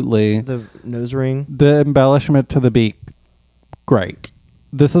 Absolutely. Like the nose ring. The embellishment to the beak, great.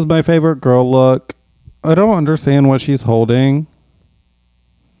 This is my favorite girl look. I don't understand what she's holding.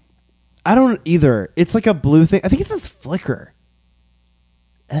 I don't either. It's like a blue thing. I think it's this flicker.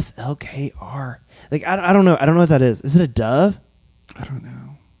 FLKR. Like I don't know. I don't know what that is. Is it a dove? I don't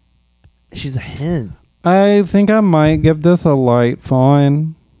know. She's a hen. I think I might give this a light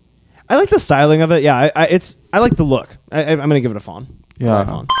fawn. I like the styling of it. Yeah, I like the look. I'm gonna give it a fawn. Yeah.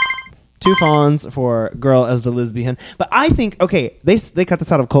 Fawn. 2 fawns for girl as the lesbian. But I think they cut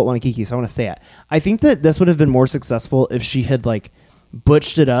this out of Cult Wannakiki, so I want to say it. I think that this would have been more successful if she had like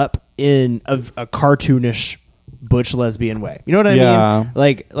butched it up in a cartoonish butch lesbian way. You know what I mean?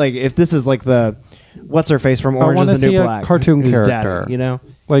 Like if this is like the what's her face from Orange is the New Black, cartoon character. Daddy, you know,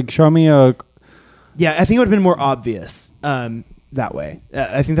 like show me a. Yeah, I think it would have been more obvious that way.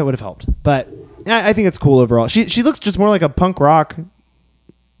 I think that would have helped. But I think it's cool overall. She looks just more like a punk rock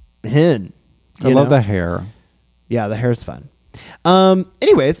hen. I love the hair. Yeah, the hair's fun.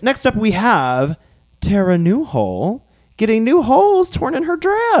 Anyways, next up we have Tara Newhole getting new holes torn in her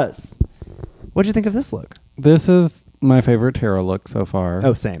dress. What'd you think of this look? This is my favorite Tara look so far.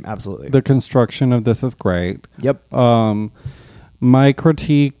 Oh, same. Absolutely. The construction of this is great. Yep. My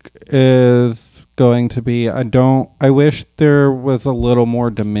critique is going to be I wish there was a little more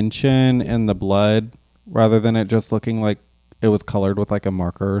dimension in the blood rather than it just looking like it was colored with like a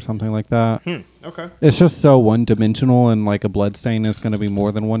marker or something like that. Okay. It's just so one-dimensional, and like a blood stain is going to be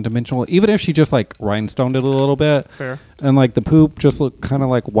more than one-dimensional. Even if she just like rhinestoned it a little bit. Fair. And like the poop just looked kind of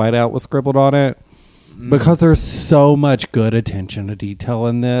like whiteout was scribbled on it. Because there's so much good attention to detail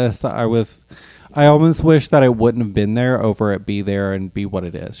in this. I almost wish that it wouldn't have been there over it be there and be what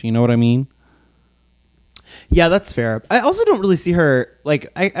it is. You know what I mean? Yeah, that's fair. I also don't really see her, like,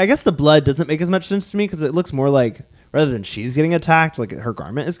 I guess the blood doesn't make as much sense to me because it looks more like, rather than she's getting attacked, like her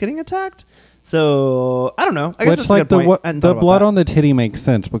garment is getting attacked. So, I don't know. I guess that's like a good point. the blood on the titty makes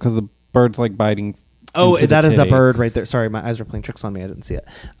sense because the bird's like biting. Oh, that is a bird right there. Sorry, my eyes were playing tricks on me. I didn't see it.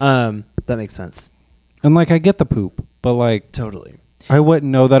 That makes sense. And like I get the poop, but like totally, I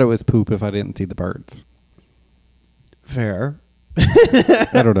wouldn't know that it was poop if I didn't see the birds. Fair.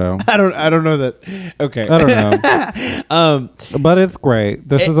 I don't know. I don't know that. Okay. I don't know. But it's great.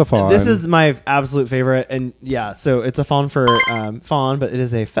 This is a fawn. This is my absolute favorite, and yeah, so it's a fawn for fawn, but it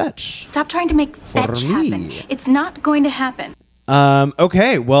is a fetch. Stop trying to make fetch happen. It's not going to happen.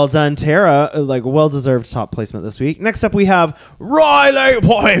 Okay, well done, Tara. Like, well-deserved top placement this week. Next up, we have Riley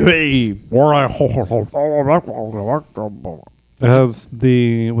Poivy.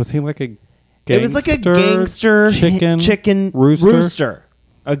 Was he like a gangster? It was like a gangster chicken rooster.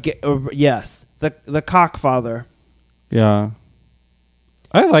 Yes, the cockfather. Yeah,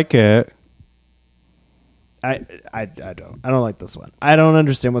 I like it. I don't like this one. I don't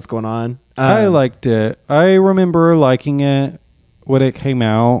understand what's going on. I liked it. I remember liking it when it came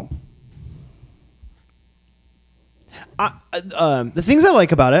out. The things I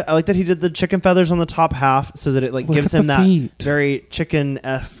like about it, I like that he did the chicken feathers on the top half so that it like Look gives at him the that feet. very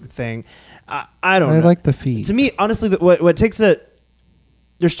chicken-esque thing. I don't know. I like the feet. To me, honestly, what takes it...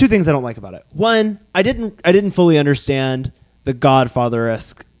 There's two things I don't like about it. One, I didn't fully understand the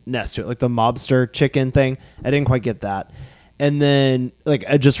Godfather-esque-ness to it, like the mobster chicken thing. I didn't quite get that. And then, like,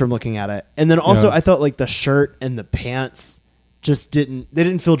 just from looking at it. And then also, I felt like the shirt and the pants just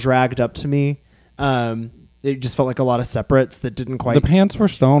didn't feel dragged up to me. It just felt like a lot of separates that didn't quite... The pants were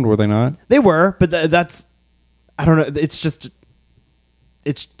stoned, were they not? They were, but that's... I don't know. It's just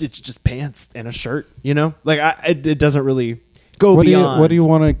pants and a shirt, you know? Like, it doesn't really go beyond. What do you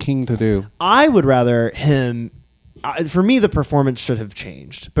want a king to do? I would rather him... for me, the performance should have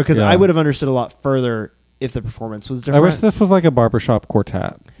changed because I would have understood a lot further if the performance was different. I wish this was like a barbershop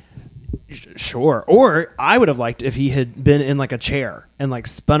quartet. Sure. Or I would have liked if he had been in like a chair and like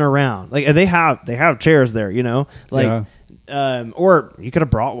spun around. Like, and they have chairs there, you know? Like, or you could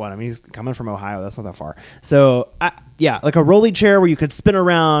have brought one. I mean, he's coming from Ohio. That's not that far. So, like a rolly chair where you could spin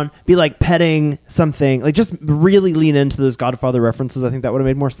around, be like petting something, like just really lean into those Godfather references. I think that would have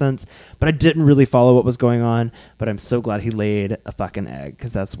made more sense. But I didn't really follow what was going on. But I'm so glad he laid a fucking egg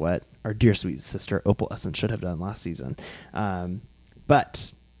because that's what our dear sweet sister Opal Essence should have done last season.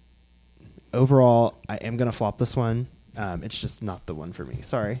 But overall, I am going to flop this one. It's just not the one for me.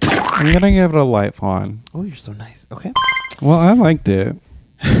 Sorry. I'm going to give it a light fawn. Oh, you're so nice. Okay. Well, I liked it.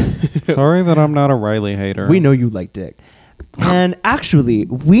 Sorry that I'm not a Riley hater. We know you like Dick. And actually,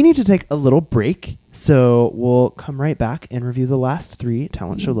 we need to take a little break. So we'll come right back and review the last 3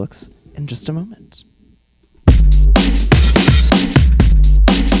 talent show looks in just a moment.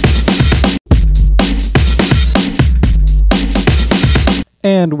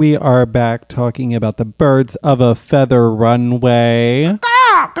 And we are back talking about the Birds of a Feather runway.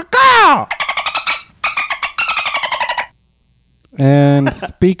 And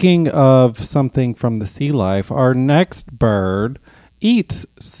speaking of something from the sea life, our next bird eats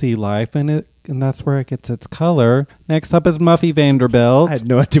sea life, and that's where it gets its color. Next up is Muffy Vanderbilt. I had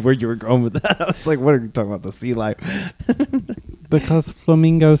no idea where you were going with that. I was like, what are you talking about, the sea life? Because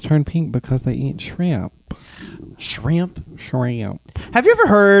flamingos turn pink because they eat shrimp. Shrimp? Have you ever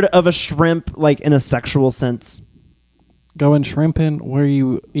heard of a shrimp, like, in a sexual sense? Going shrimping where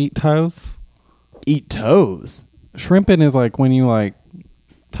you eat toes? Eat toes? Shrimping is like when you, like,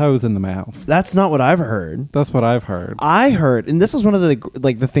 toes in the mouth. That's not what I've heard. That's what I've heard. I heard, and this was one of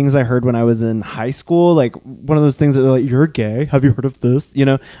the things I heard when I was in high school, like, one of those things that were like, you're gay? Have you heard of this? You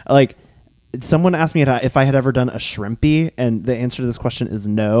know, like, someone asked me if I had ever done a shrimpy, and the answer to this question is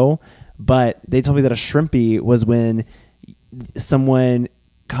no. But they told me that a shrimpy was when someone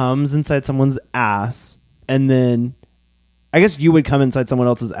comes inside someone's ass, and then I guess you would come inside someone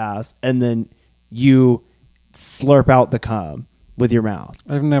else's ass, and then you slurp out the cum with your mouth.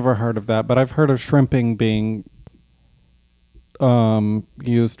 I've never heard of that, but I've heard of shrimping being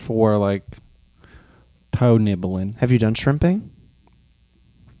used for like toe nibbling. Have you done shrimping?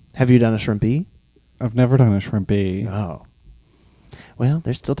 Have you done a shrimpy? I've never done a shrimpy. Oh. Well,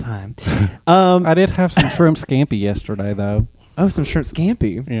 there's still time. I did have some shrimp scampi yesterday, though. Oh, some shrimp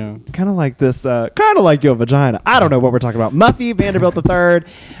scampi. Yeah. Kind of like this, kind of like your vagina. I don't know what we're talking about. Muffy Vanderbilt III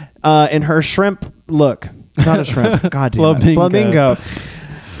in her shrimp look. Not a shrimp. God damn it. Flamingo.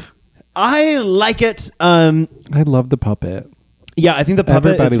 I like it. I love the puppet. Yeah, I think the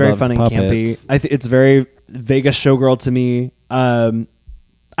puppet Everybody is very loves fun and puppets. campy. It's very Vegas showgirl to me.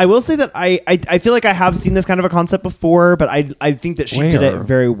 I will say that I feel like I have seen this kind of a concept before, but I think that she did it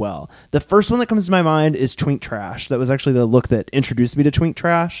very well. The first one that comes to my mind is Twink Trash. That was actually the look that introduced me to Twink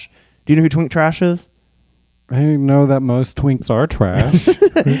Trash. Do you know who Twink Trash is? I know that most twinks are trash.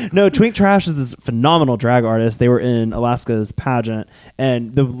 No, Twink Trash is this phenomenal drag artist. They were in Alaska's pageant,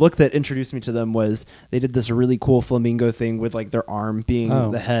 and the look that introduced me to them was they did this really cool flamingo thing with like their arm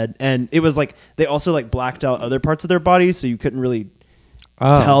being the head, and it was like they also like blacked out other parts of their body, so you couldn't really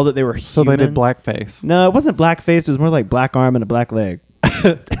tell that they were human. So they did blackface. No, it wasn't blackface. It was more like black arm and a black leg.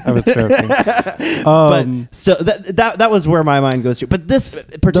 I was joking. But still, that was where my mind goes to. But this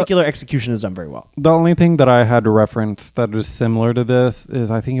particular execution is done very well. The only thing that I had to reference that was similar to this is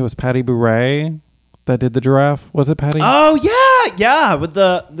I think it was Patty Bure that did the giraffe. Was it Patty? Oh yeah, with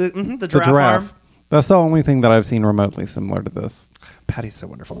the giraffe arm. That's the only thing that I've seen remotely similar to this. Patty's so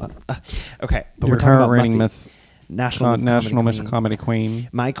wonderful. Okay, but Your we're talking about reigning Muffy. Miss National Miss Comedy Queen.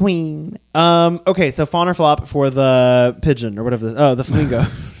 My queen. Okay, so fawn or flop for the pigeon or whatever. The flamingo.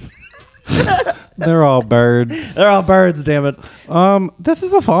 They're all birds. They're all birds, damn it. This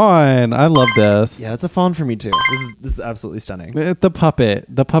is a fawn. I love this. Yeah, it's a fawn for me too. This is absolutely stunning. The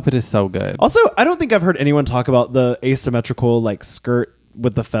puppet is so good. Also, I don't think I've heard anyone talk about the asymmetrical like skirt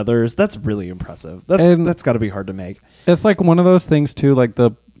with the feathers. That's really impressive. That's got to be hard to make. It's like one of those things too. Like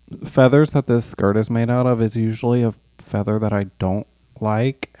the feathers that this skirt is made out of is usually a feather that I don't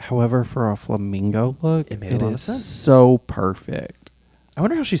like. However, for a flamingo look, it is so perfect. I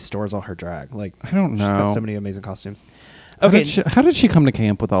wonder how she stores all her drag. Like, I don't know. She's got so many amazing costumes. Okay, how did she come to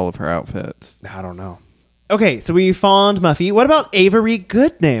camp with all of her outfits? I don't know. Okay, so we fawned Muffy. What about Avery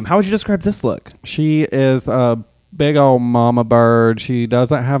Goodname? How would you describe this look? She is a big old mama bird. She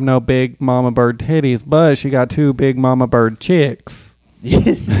doesn't have no big mama bird titties, but she got 2 big mama bird chicks.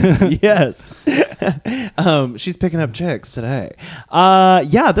 Yes. She's picking up chicks today.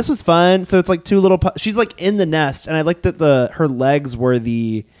 Yeah, this was fun. So it's like 2 little she's like in the nest, and I like that her legs were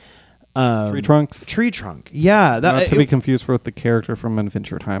the tree trunks. Tree trunk. Yeah, not to be confused with the character from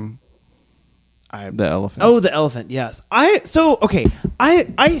Adventure Time. The elephant. Oh, the elephant. Yes. I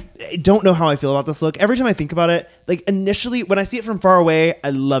don't know how I feel about this look. Every time I think about it, like initially when I see it from far away, I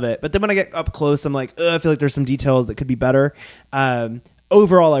love it. But then when I get up close, I'm like, I feel like there's some details that could be better.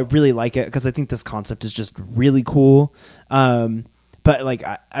 Overall, I really like it because I think this concept is just really cool. But like,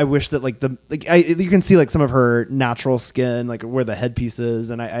 I wish that you can see like some of her natural skin, like where the headpiece is,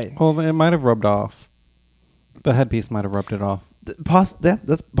 and well, it might have rubbed off. The headpiece might have rubbed it off. Yeah,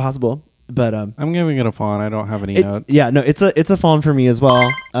 that's possible. But I'm giving it a fawn. I don't have any notes. Yeah, no, it's a fawn for me as well.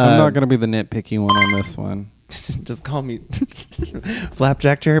 I'm not going to be the nitpicky one on this one. Just call me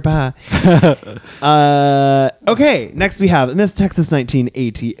Flapjack Cherry Pie. Okay, next we have Miss Texas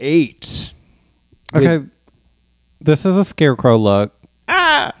 1988. Okay, this is a scarecrow look.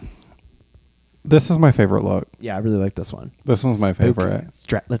 This is my favorite look. Yeah, I really like this one. This one's my favorite.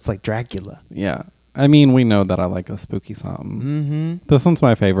 It's like Dracula. Yeah. I mean, we know that I like a spooky something. Mm-hmm. This one's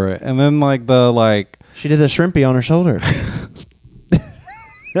my favorite. And then she did a shrimpy on her shoulder.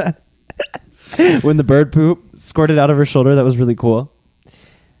 When the bird poop squirted out of her shoulder, that was really cool.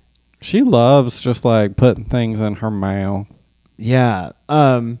 She loves just like putting things in her mouth. Yeah.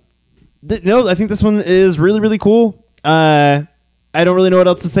 No, I think this one is really, really cool. I don't really know what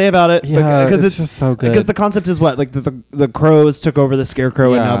else to say about it. Yeah, because it's just so good. Because the concept is what? Like the crows took over the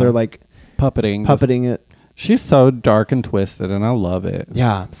scarecrow, and now they're like puppeting it. She's so dark and twisted, and I love it.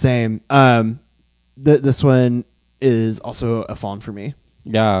 Yeah, same. This one is also a fawn for me.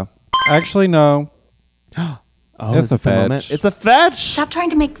 Yeah. Actually, no. It's a fetch. It's a fetch. Stop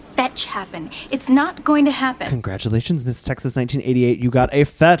trying to make fetch happen. It's not going to happen. Congratulations, Miss Texas 1988. You got a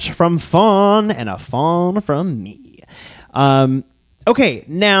fetch from Fawn and a fawn from me. Okay,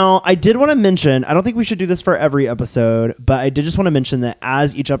 now I did want to mention, I don't think we should do this for every episode, but I did just want to mention that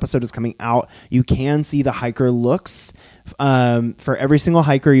as each episode is coming out, you can see the hiker looks. For every single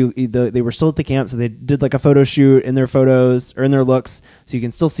hiker, they were still at the camp, so they did like a photo shoot in their photos or in their looks, so you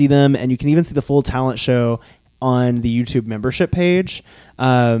can still see them, and you can even see the full talent show on the YouTube membership page.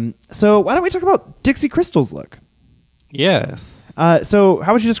 So why don't we talk about Dixie Crystal's look? Yes. So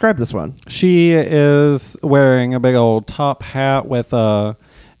how would you describe this one? She is wearing a big old top hat with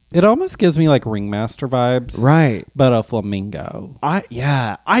it almost gives me like Ringmaster vibes. Right. But a flamingo.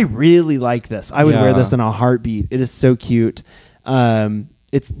 I really like this. I would wear this in a heartbeat. It is so cute.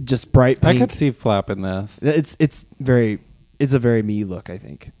 It's just bright pink. I could see Flappin this. It's a very me look, I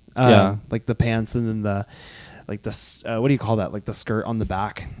think. Like the pants and then the what do you call that? Like the skirt on the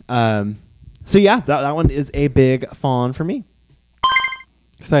back. So yeah, that one is a big fawn for me.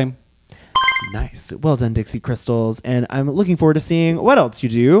 Same. Nice. Well done, Dixie Crystals. And I'm looking forward to seeing what else you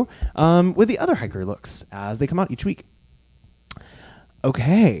do with the other hiker looks as they come out each week.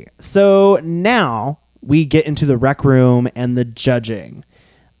 Okay. So now we get into the rec room and the judging.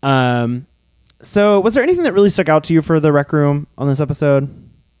 So was there anything that really stuck out to you for the rec room on this episode?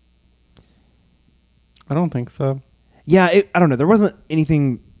 I don't think so. Yeah, I don't know. There wasn't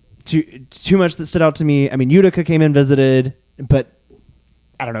anything too much that stood out to me. I mean, Utica came in, visited, but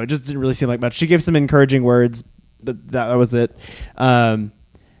I don't know. It just didn't really seem like much. She gave some encouraging words, but that was it. And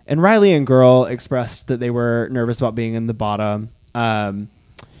Riley and Girl expressed that they were nervous about being in the bottom,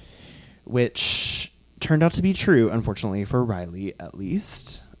 which turned out to be true, unfortunately, for Riley at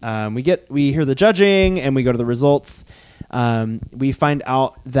least. We hear the judging and we go to the results. We find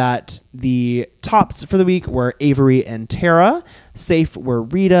out that the tops for the week were Avery and Tara. Safe were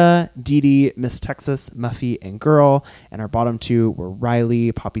Rita, Dee Dee, Miss Texas, Muffy, and Girl. And our bottom two were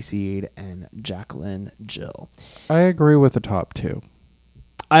Riley, Poppy Seed, and Jacqueline Jill. I agree with the top two.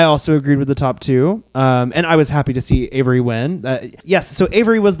 I also agreed with the top two. And I was happy to see Avery win. Yes, so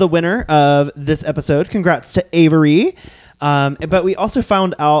Avery was the winner of this episode. Congrats to Avery. But we also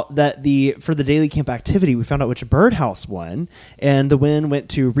found out that for the daily camp activity, we found out which birdhouse won. And the win went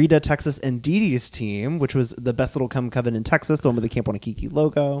to Rita, Texas, and Dee Dee's team, which was the best little cum coven in Texas, the one with the Camp Wannakiki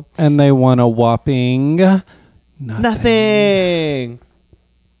logo. And they won a whopping nothing.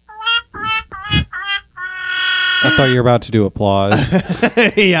 I thought you were about to do applause.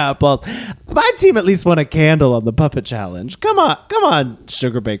 Yeah, applause. My team at least won a candle on the puppet challenge. Come on,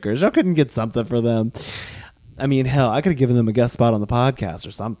 sugar bakers. Y'all couldn't get something for them. I mean, hell, I could have given them a guest spot on the podcast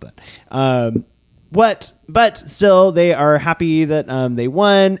or something. But still, they are happy that they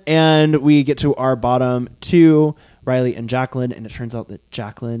won, and we get to our bottom two, Riley and Jacqueline, and it turns out that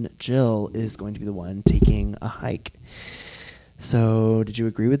Jacqueline Jill is going to be the one taking a hike. So, did you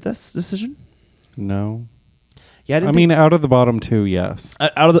agree with this decision? No. Yeah, I mean, out of the bottom two, yes.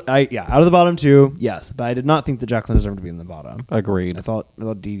 Out of the bottom two, yes. But I did not think that Jacqueline deserved to be in the bottom. Agreed. I thought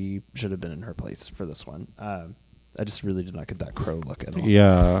Dee Dee should have been in her place for this one. I just really did not get that crow look at all.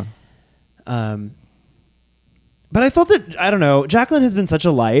 Yeah. But I thought that, I don't know, Jacqueline has been such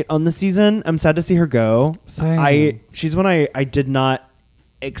a light on the season. I'm sad to see her go. Same. She's one I did not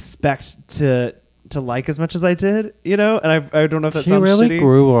expect to like as much as I did, you know? And I don't know if that sounds shitty. She really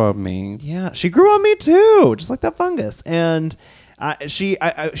grew on me. Yeah, she grew on me too, just like that fungus. And she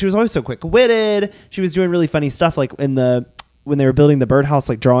was always so quick-witted. She was doing really funny stuff, like when they were building the birdhouse,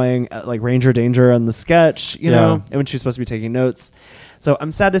 like drawing like Ranger Danger on the sketch, you know, and when she was supposed to be taking notes. So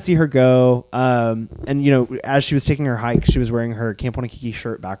I'm sad to see her go. And, you know, as she was taking her hike, she was wearing her Camp Wannakiki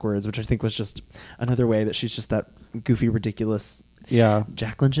shirt backwards, which I think was just another way that she's just that goofy, ridiculous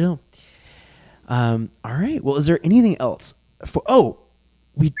Jacqueline Jill. All right. Well, is there anything else? I think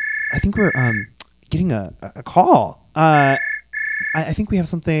we're getting a call. I think we have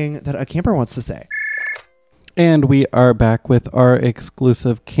something that a camper wants to say. And we are back with our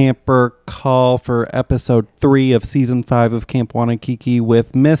exclusive camper call for episode 3 of season 5 of Camp Wannakiki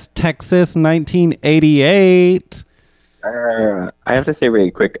with Miss Texas 1988. I have to say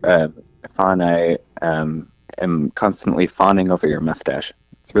really quick, Fawn, I am constantly fawning over your mustache.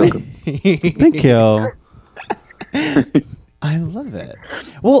 It's real good. Thank you. I love it.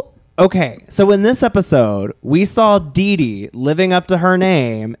 Well, okay. So in this episode, we saw Dee Dee living up to her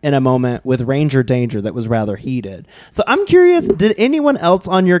name in a moment with Ranger Danger that was rather heated. So I'm curious, did anyone else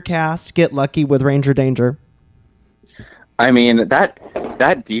on your cast get lucky with Ranger Danger? I mean,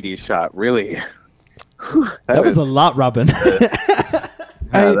 that Dee Dee shot really... that was a lot, Robin.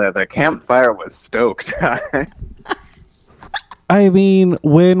 The campfire was stoked. I mean,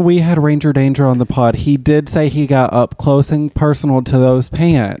 when we had Ranger Danger on the pod, he did say he got up close and personal to those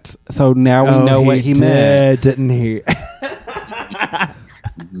pants. So now we know what he meant. Didn't he?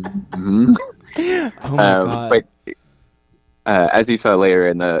 Mm-hmm. Oh my God. But as you saw later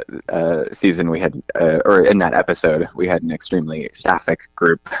in the season, we had, or in that episode, we had an extremely sapphic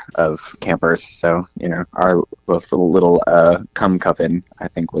group of campers. So, you know, our little cum coven, I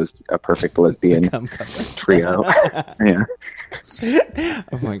think, was a perfect lesbian trio. Yeah.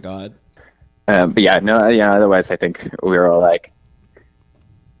 Oh my God. But yeah, no, yeah. Otherwise, I think we were all like,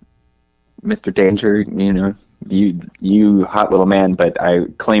 Mr. Danger, you know, you hot little man, but I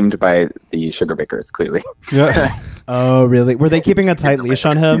claimed by the sugar bakers, clearly. Yeah. Oh, really? Were they keeping a tight leash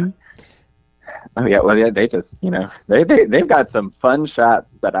on him? Oh yeah, well yeah, they just, you know, they've got some fun shots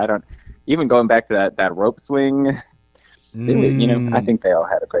that I don't, even going back to that rope swing, you know, I think they all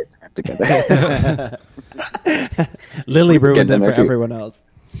had a great time together. Lily ruined it for everyone else.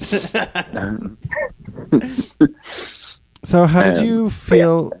 So how did you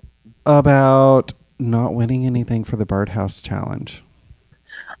feel about not winning anything for the Birdhouse Challenge?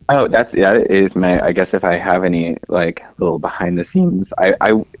 Oh, that is my, I guess if I have any like little behind the scenes,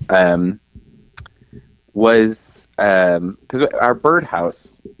 I was, because our birdhouse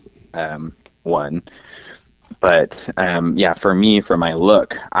won, but yeah, for me, for my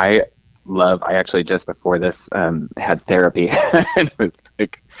look, I actually just before this had therapy and was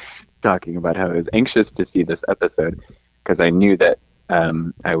like talking about how I was anxious to see this episode because I knew that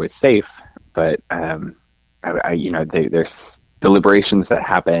I was safe, but I you know, there's deliberations that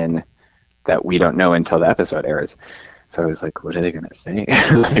happen that we don't know until the episode airs. So I was like, what are they going to say?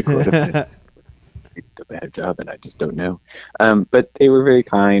 Like, what if I did a bad job and I just don't know? But they were very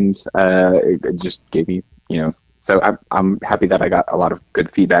kind. It just gave me, you know, so I'm happy that I got a lot of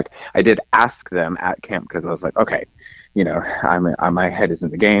good feedback. I did ask them at camp because I was like, okay, you know, my head is in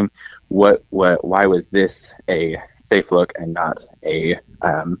the game. Why was this a safe look and not a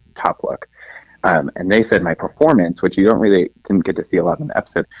top look? And they said my performance, which you didn't get to see a lot in the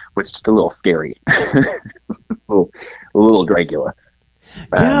episode, was just a little scary, a little Dracula.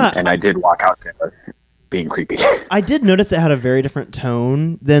 And I did walk out there being creepy. I did notice it had a very different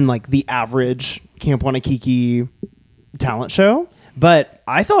tone than like the average Camp Wannakiki talent show, but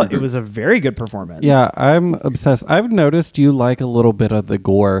I thought it was a very good performance. Yeah, I'm obsessed. I've noticed you like a little bit of the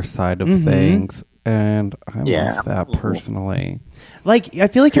gore side of things, and I love that personally. Like, I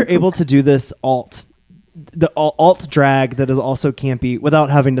feel like you're able to do this alt drag that is also campy without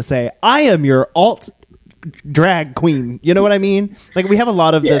having to say, I am your alt drag queen. You know what I mean? Like, we have a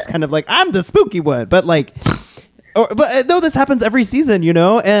lot of this kind of like, I'm the spooky one, but like, but no, this happens every season, you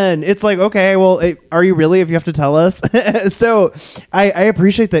know? And it's like, okay, well, are you really, if you have to tell us? So I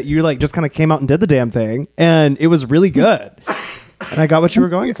appreciate that you like just kind of came out and did the damn thing, and it was really good. And I got what you were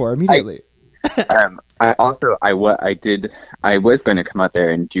going for immediately. I was going to come out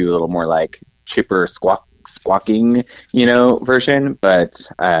there and do a little more like chipper squawking, version, but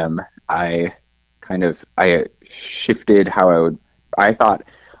I shifted how I thought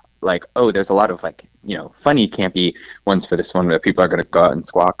like, oh, there's a lot of like, funny campy ones for this one where people are going to go out and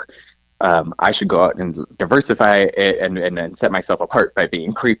squawk. I should go out and diversify it and then set myself apart by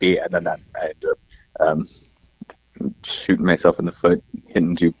being creepy, and then I ended up shooting myself in the foot,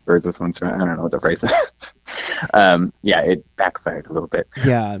 hitting two birds with one stone. I don't know what the phrase is. It backfired a little bit.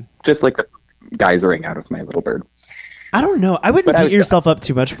 Yeah. Just like the geysering out of my little bird. I don't know. I wouldn't beat yourself up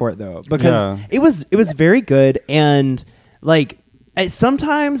too much for it though, because it was very good, and like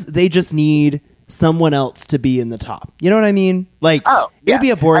sometimes they just need someone else to be in the top. You know what I mean? Like it would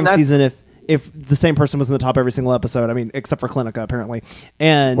be a boring season if the same person was in the top every single episode. I mean, except for Clinica, apparently.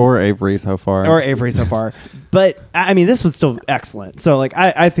 Or Avery so far. But, I mean, this was still excellent. So, like,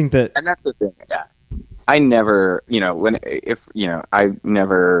 I think that... And that's the thing, I never, I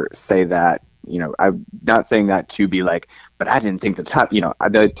never say that, I'm not saying that to be like, but I didn't think the top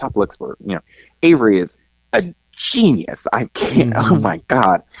looks were, Avery is a genius. I can't, oh my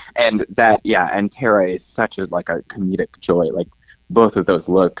God. And that, and Tara is such a comedic joy. Like, both of those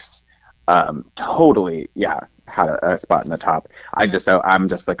looks... totally had a spot in the top. I'm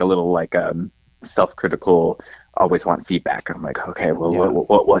just like a little like self-critical, always want feedback. I'm like, okay, well,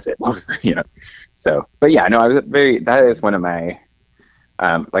 what was it, so, but I was that is one of my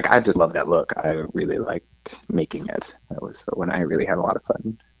I just love that look. I really liked making it. That was when I really had a lot of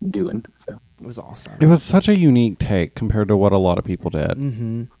fun doing. So it was awesome. It was such a unique take compared to what a lot of people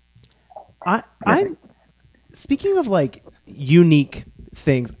did. I speaking of like unique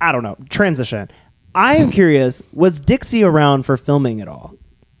things, I don't know, transition. I am curious, was Dixie around for filming at all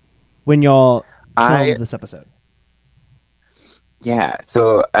when y'all filmed this episode? Yeah,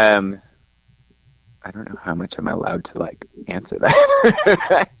 so I don't know how much I'm allowed to answer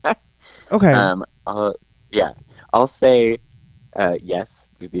that. Okay. I'll say yes.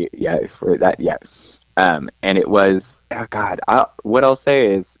 For that, yes. And it was, oh God, what I'll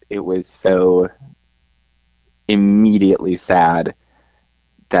say is it was so immediately sad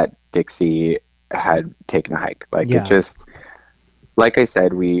that Dixie had taken a hike. It just, like I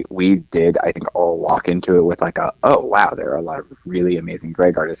said, we did, I think, all walk into it with oh wow, there are a lot of really amazing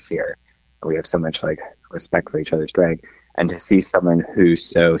drag artists here. We have so much respect for each other's drag, and to see someone who's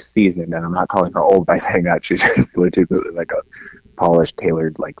so seasoned, and I'm not calling her old by saying that, she's just legitimately like a polished,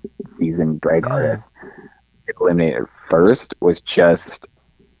 tailored, seasoned drag artist, eliminated first was just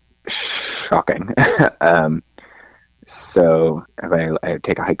shocking. So I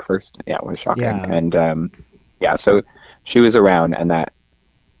take a hike first. Yeah, it was shocking. Yeah. And so she was around, and that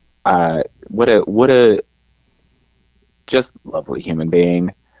what a just lovely human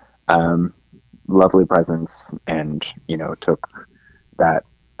being, lovely presence, and took that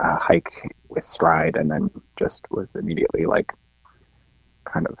hike with stride, and then just was immediately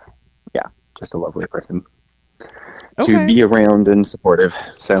just a lovely person. Okay. To be around and supportive.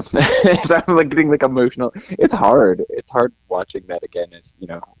 So I'm getting emotional. It's hard. It's hard watching that again.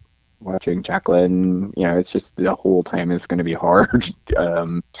 Watching Jacqueline. It's just the whole time is going to be hard.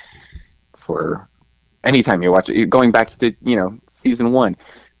 For anytime you watch it, going back to season 1,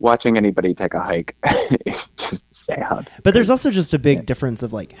 watching anybody take a hike, it's just sad. But there's also just a big difference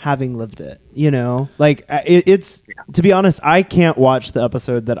of having lived it. It's to be honest, I can't watch the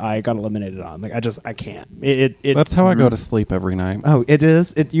episode that I got eliminated on. I can't. That's how I go to sleep every night. Oh, it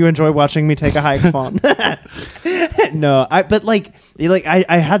is. You enjoy watching me take a hike, Fawn? No, I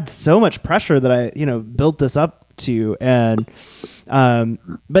had so much pressure that I built this up to, and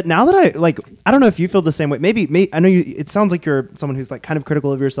but now that I don't know if you feel the same way. Maybe I know you. It sounds like you're someone who's kind of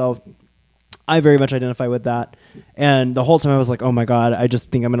critical of yourself. I very much identify with that. And the whole time I was like, oh my God, I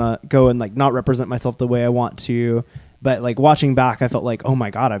just think I'm going to go and like not represent myself the way I want to. But like watching back, I felt like, oh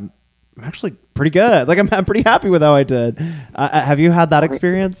my God, I'm actually pretty good. Like I'm pretty happy with how I did. Have you had that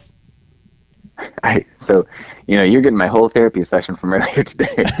experience? So, you're getting my whole therapy session from earlier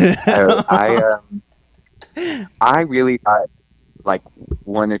today. I really thought like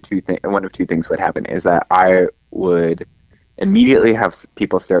one of two things would happen is that I would immediately have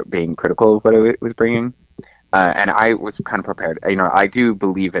people start being critical of what I was bringing, and I was kind of prepared. I do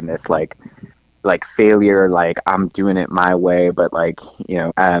believe in this like failure, like I'm doing it my way, but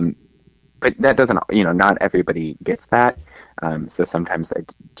but that doesn't, not everybody gets that. So sometimes I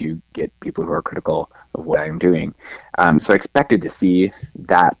do get people who are critical of what I'm doing. So I expected to see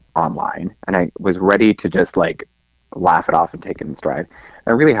that online, and I was ready to just like laugh it off and take it in stride.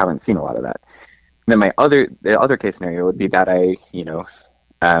 I really haven't seen a lot of that. And then the other case scenario would be that I,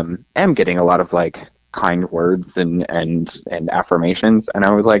 am getting a lot of like kind words and affirmations, and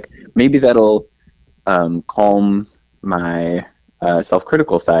I was like, maybe that'll calm my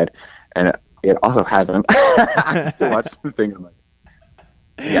self-critical side. And it also hasn't. I still watch the thing. I'm like,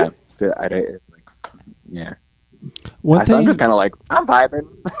 yeah, yeah. I'm just kind of like, I'm vibing.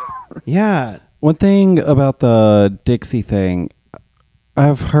 Yeah. One thing about the Dixie thing,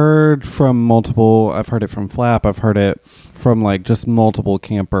 I've heard it from Flap, I've heard it from like just multiple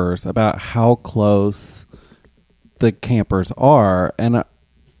campers about how close the campers are. And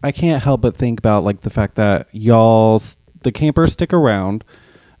I can't help but think about like the fact that the campers stick around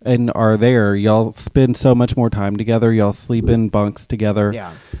and are there. Y'all spend so much more time together. Y'all sleep in bunks together.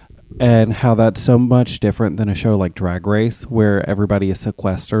 Yeah. And how that's so much different than a show like Drag Race where everybody is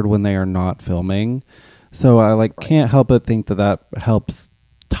sequestered when they are not filming. So I can't help but think that helps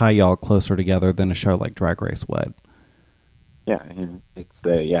tie y'all closer together than a show like Drag Race would. Yeah, it's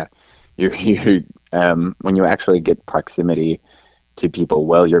you when you actually get proximity to people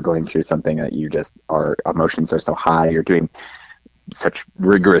while you're going through something that you just emotions are so high, you're doing such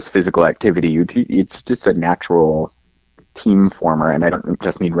rigorous physical activity, it's just a natural team former. And I don't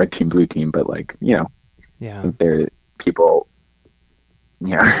just mean red team, blue team, but there people,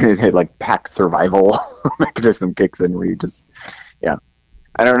 like pack survival mechanism kicks in where you just,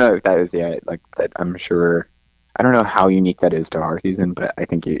 I don't know if that is like that. I'm sure. I don't know how unique that is to our season, but I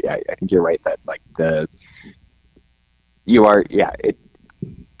think you're right that like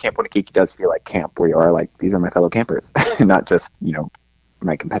Camp Wannakiki does feel like camp where you are like, these are my fellow campers, not just,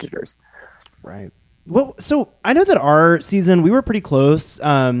 my competitors. Right. Well, so I know that our season, we were pretty close,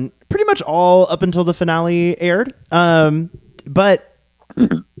 pretty much all up until the finale aired. But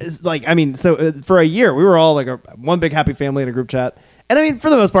it's like, so for a year, we were all like one big happy family in a group chat. And I mean, for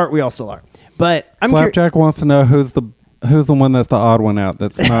the most part, we all still are. But Flapjack wants to know who's the one that's the odd one out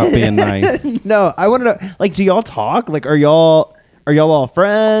that's not being nice. No, I want to know, like, do y'all talk? Like, are y'all all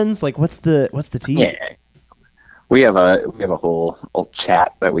friends? Like, what's the tea? Yeah, we have a whole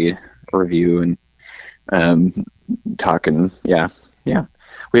chat that we review and talk, and yeah.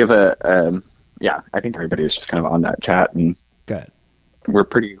 We have I think everybody is just kind of on that chat, and good. We're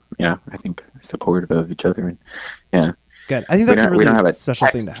pretty, I think supportive of each other, and yeah. Good. I think that's we don't have a special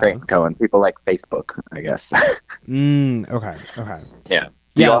thing to have. Going. People like Facebook, I guess. Okay. Yeah.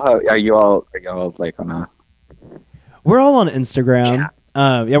 Yeah. Are you all like on a? We're all on Instagram. Chat.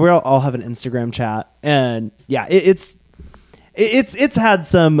 We all have an Instagram chat, and yeah, it's had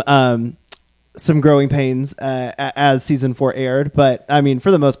some growing pains as season 4 aired, but I mean,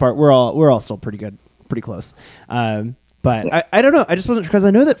 for the most part, we're all still pretty good, pretty close. But yeah. I don't know. I just wasn't, because I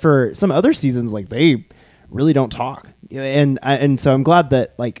know that for some other seasons, like they really don't talk, and so I'm glad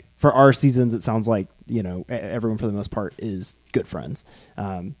that like for our seasons, it sounds like everyone for the most part is good friends.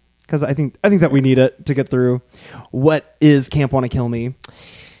 Because I think that we need it to get through what is Camp Wanna Kill Me.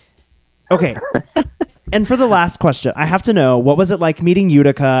 Okay. And for the last question, I have to know, what was it like meeting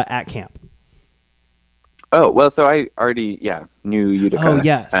Utica at camp? Oh, well, so I already, knew Utica. Oh,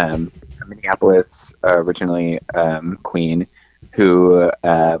 yes. Minneapolis, originally queen, who,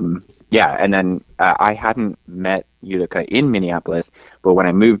 and then I hadn't met Utica in Minneapolis, but when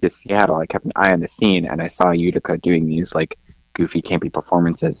I moved to Seattle, I kept an eye on the scene, and I saw Utica doing these, like, goofy, campy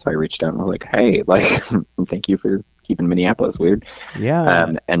performances, so I reached out and was like, hey, like, thank you for keeping Minneapolis weird.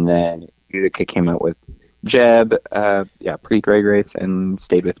 Yeah. And then Utica came out with Jeb, pre-Drag Race, and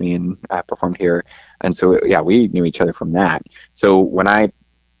stayed with me and performed here. And so, we knew each other from that. So when I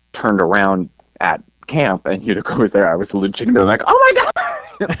turned around at camp and Utica was there, I was legitimately like, oh my God!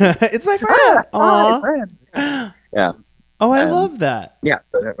 It's my friend! My friend! Yeah. Oh, I love that. Yeah,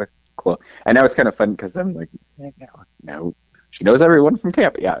 so that was cool. And now it's kind of fun because I'm like, now she knows everyone from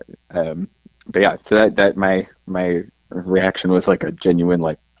camp. Yeah. but yeah, so that my reaction was like a genuine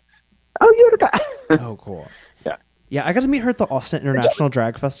like, oh, Utica. Oh, cool. Yeah. Yeah, I got to meet her at the Austin International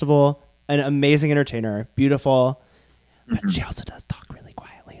Drag Festival. An amazing entertainer, beautiful, but she also does talk really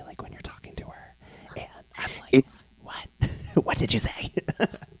quietly, like when you're talking to her. And I'm like, what? What did you say?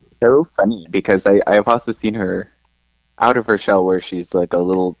 So funny because I've also seen her out of her shell where she's like a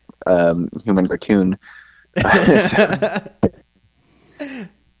little human cartoon.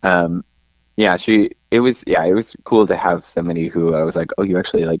 Yeah, it was cool to have somebody who I was like, oh, you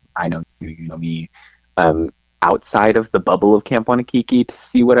actually like, I know you know me, outside of the bubble of Camp Wannakiki to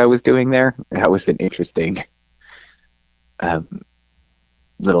see what I was doing there. That was an interesting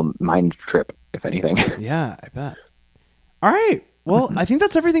little mind trip, if anything. Yeah, I bet. All right. Well, I think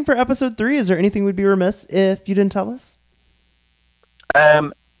that's everything for episode 3. Is there anything we'd be remiss if you didn't tell us? I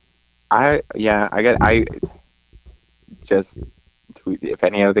just if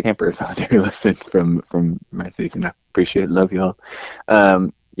any of the campers out there listen from my season, I appreciate it. Love y'all.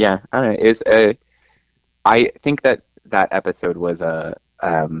 Yeah, I don't know. I think that episode was a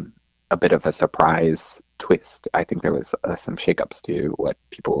bit of a surprise twist. I think there was some shakeups to what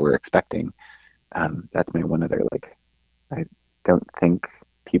people were expecting. That's my one other like. I don't think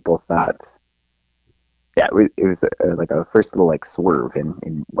people thought. Yeah, it was like a first little like swerve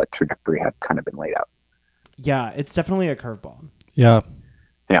in what trajectory had kind of been laid out. Yeah, it's definitely a curveball. Yeah.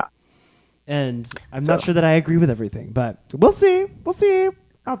 Yeah. And I'm not sure that I agree with everything, but we'll see. We'll see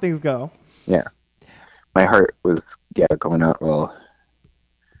how things go. Yeah. My heart was going out while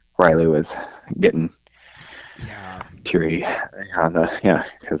Riley was getting teary on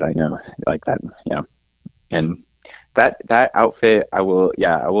because I know like that, and that outfit I will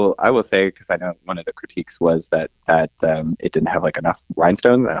say, because I know one of the critiques was that it didn't have like enough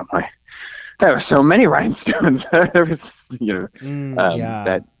rhinestones, and I'm like, there were so many rhinestones. There was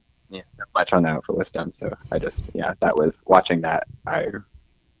that so much on the outfit was done. So I just that was watching that I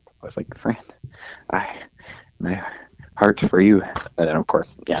was like, friend, my heart for you. And then of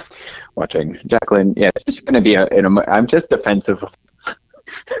course watching Jacqueline, it's just gonna be I'm just defensive.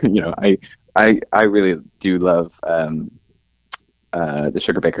 I really do love the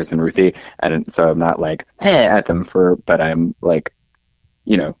Sugar Bakers and Ruthie, and so I'm not like at them but I'm like,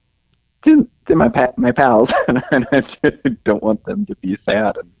 to my pals, and I just don't want them to be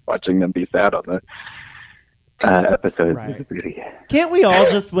sad, and watching them be sad on the episode is really. Can't we all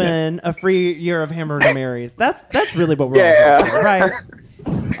just win a free year of Hamburger Marys? That's really what we're all for, right?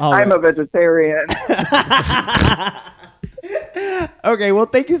 I'm a vegetarian. Okay, well,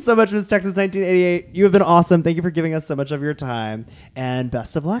 thank you so much, Miss Texas 1988. You have been awesome. Thank you for giving us so much of your time, and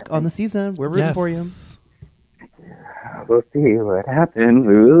best of luck on the season. We're rooting for you. We'll see what happens.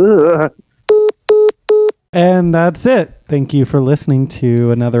 And that's it. Thank you for listening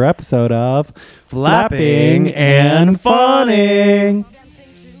to another episode of Flapping and Fawning.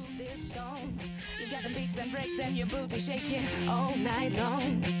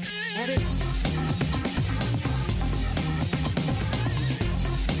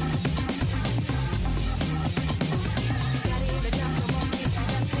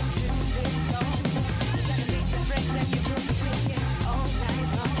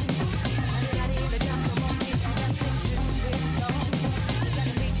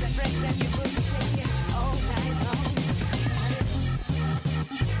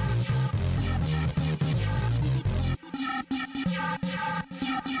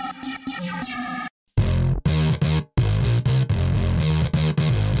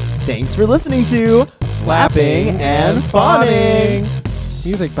 Thanks for listening to Flapping and Fawning.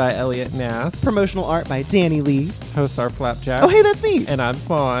 Music by Elliot Nass. Promotional art by Danny Lee. Hosts are Flapjack. Oh, hey, that's me. And I'm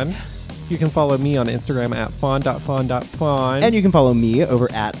Fawn. You can follow me on Instagram at fawn.fawn.fawn. And you can follow me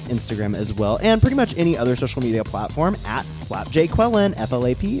over at Instagram as well, and pretty much any other social media platform at FlapJQuellen,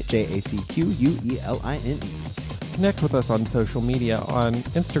 FlapJQuellen. Connect with us on social media on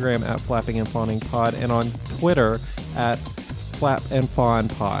Instagram at Flapping and Fawning Pod, and on Twitter at Flap and Fawn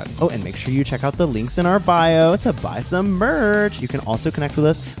Pod. Oh, and make sure you check out the links in our bio to buy some merch. You can also connect with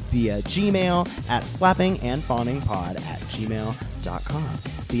us via Gmail at flappingandfawningpod@gmail.com.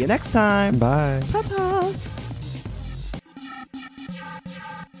 See you next time. Bye. Ta-ta.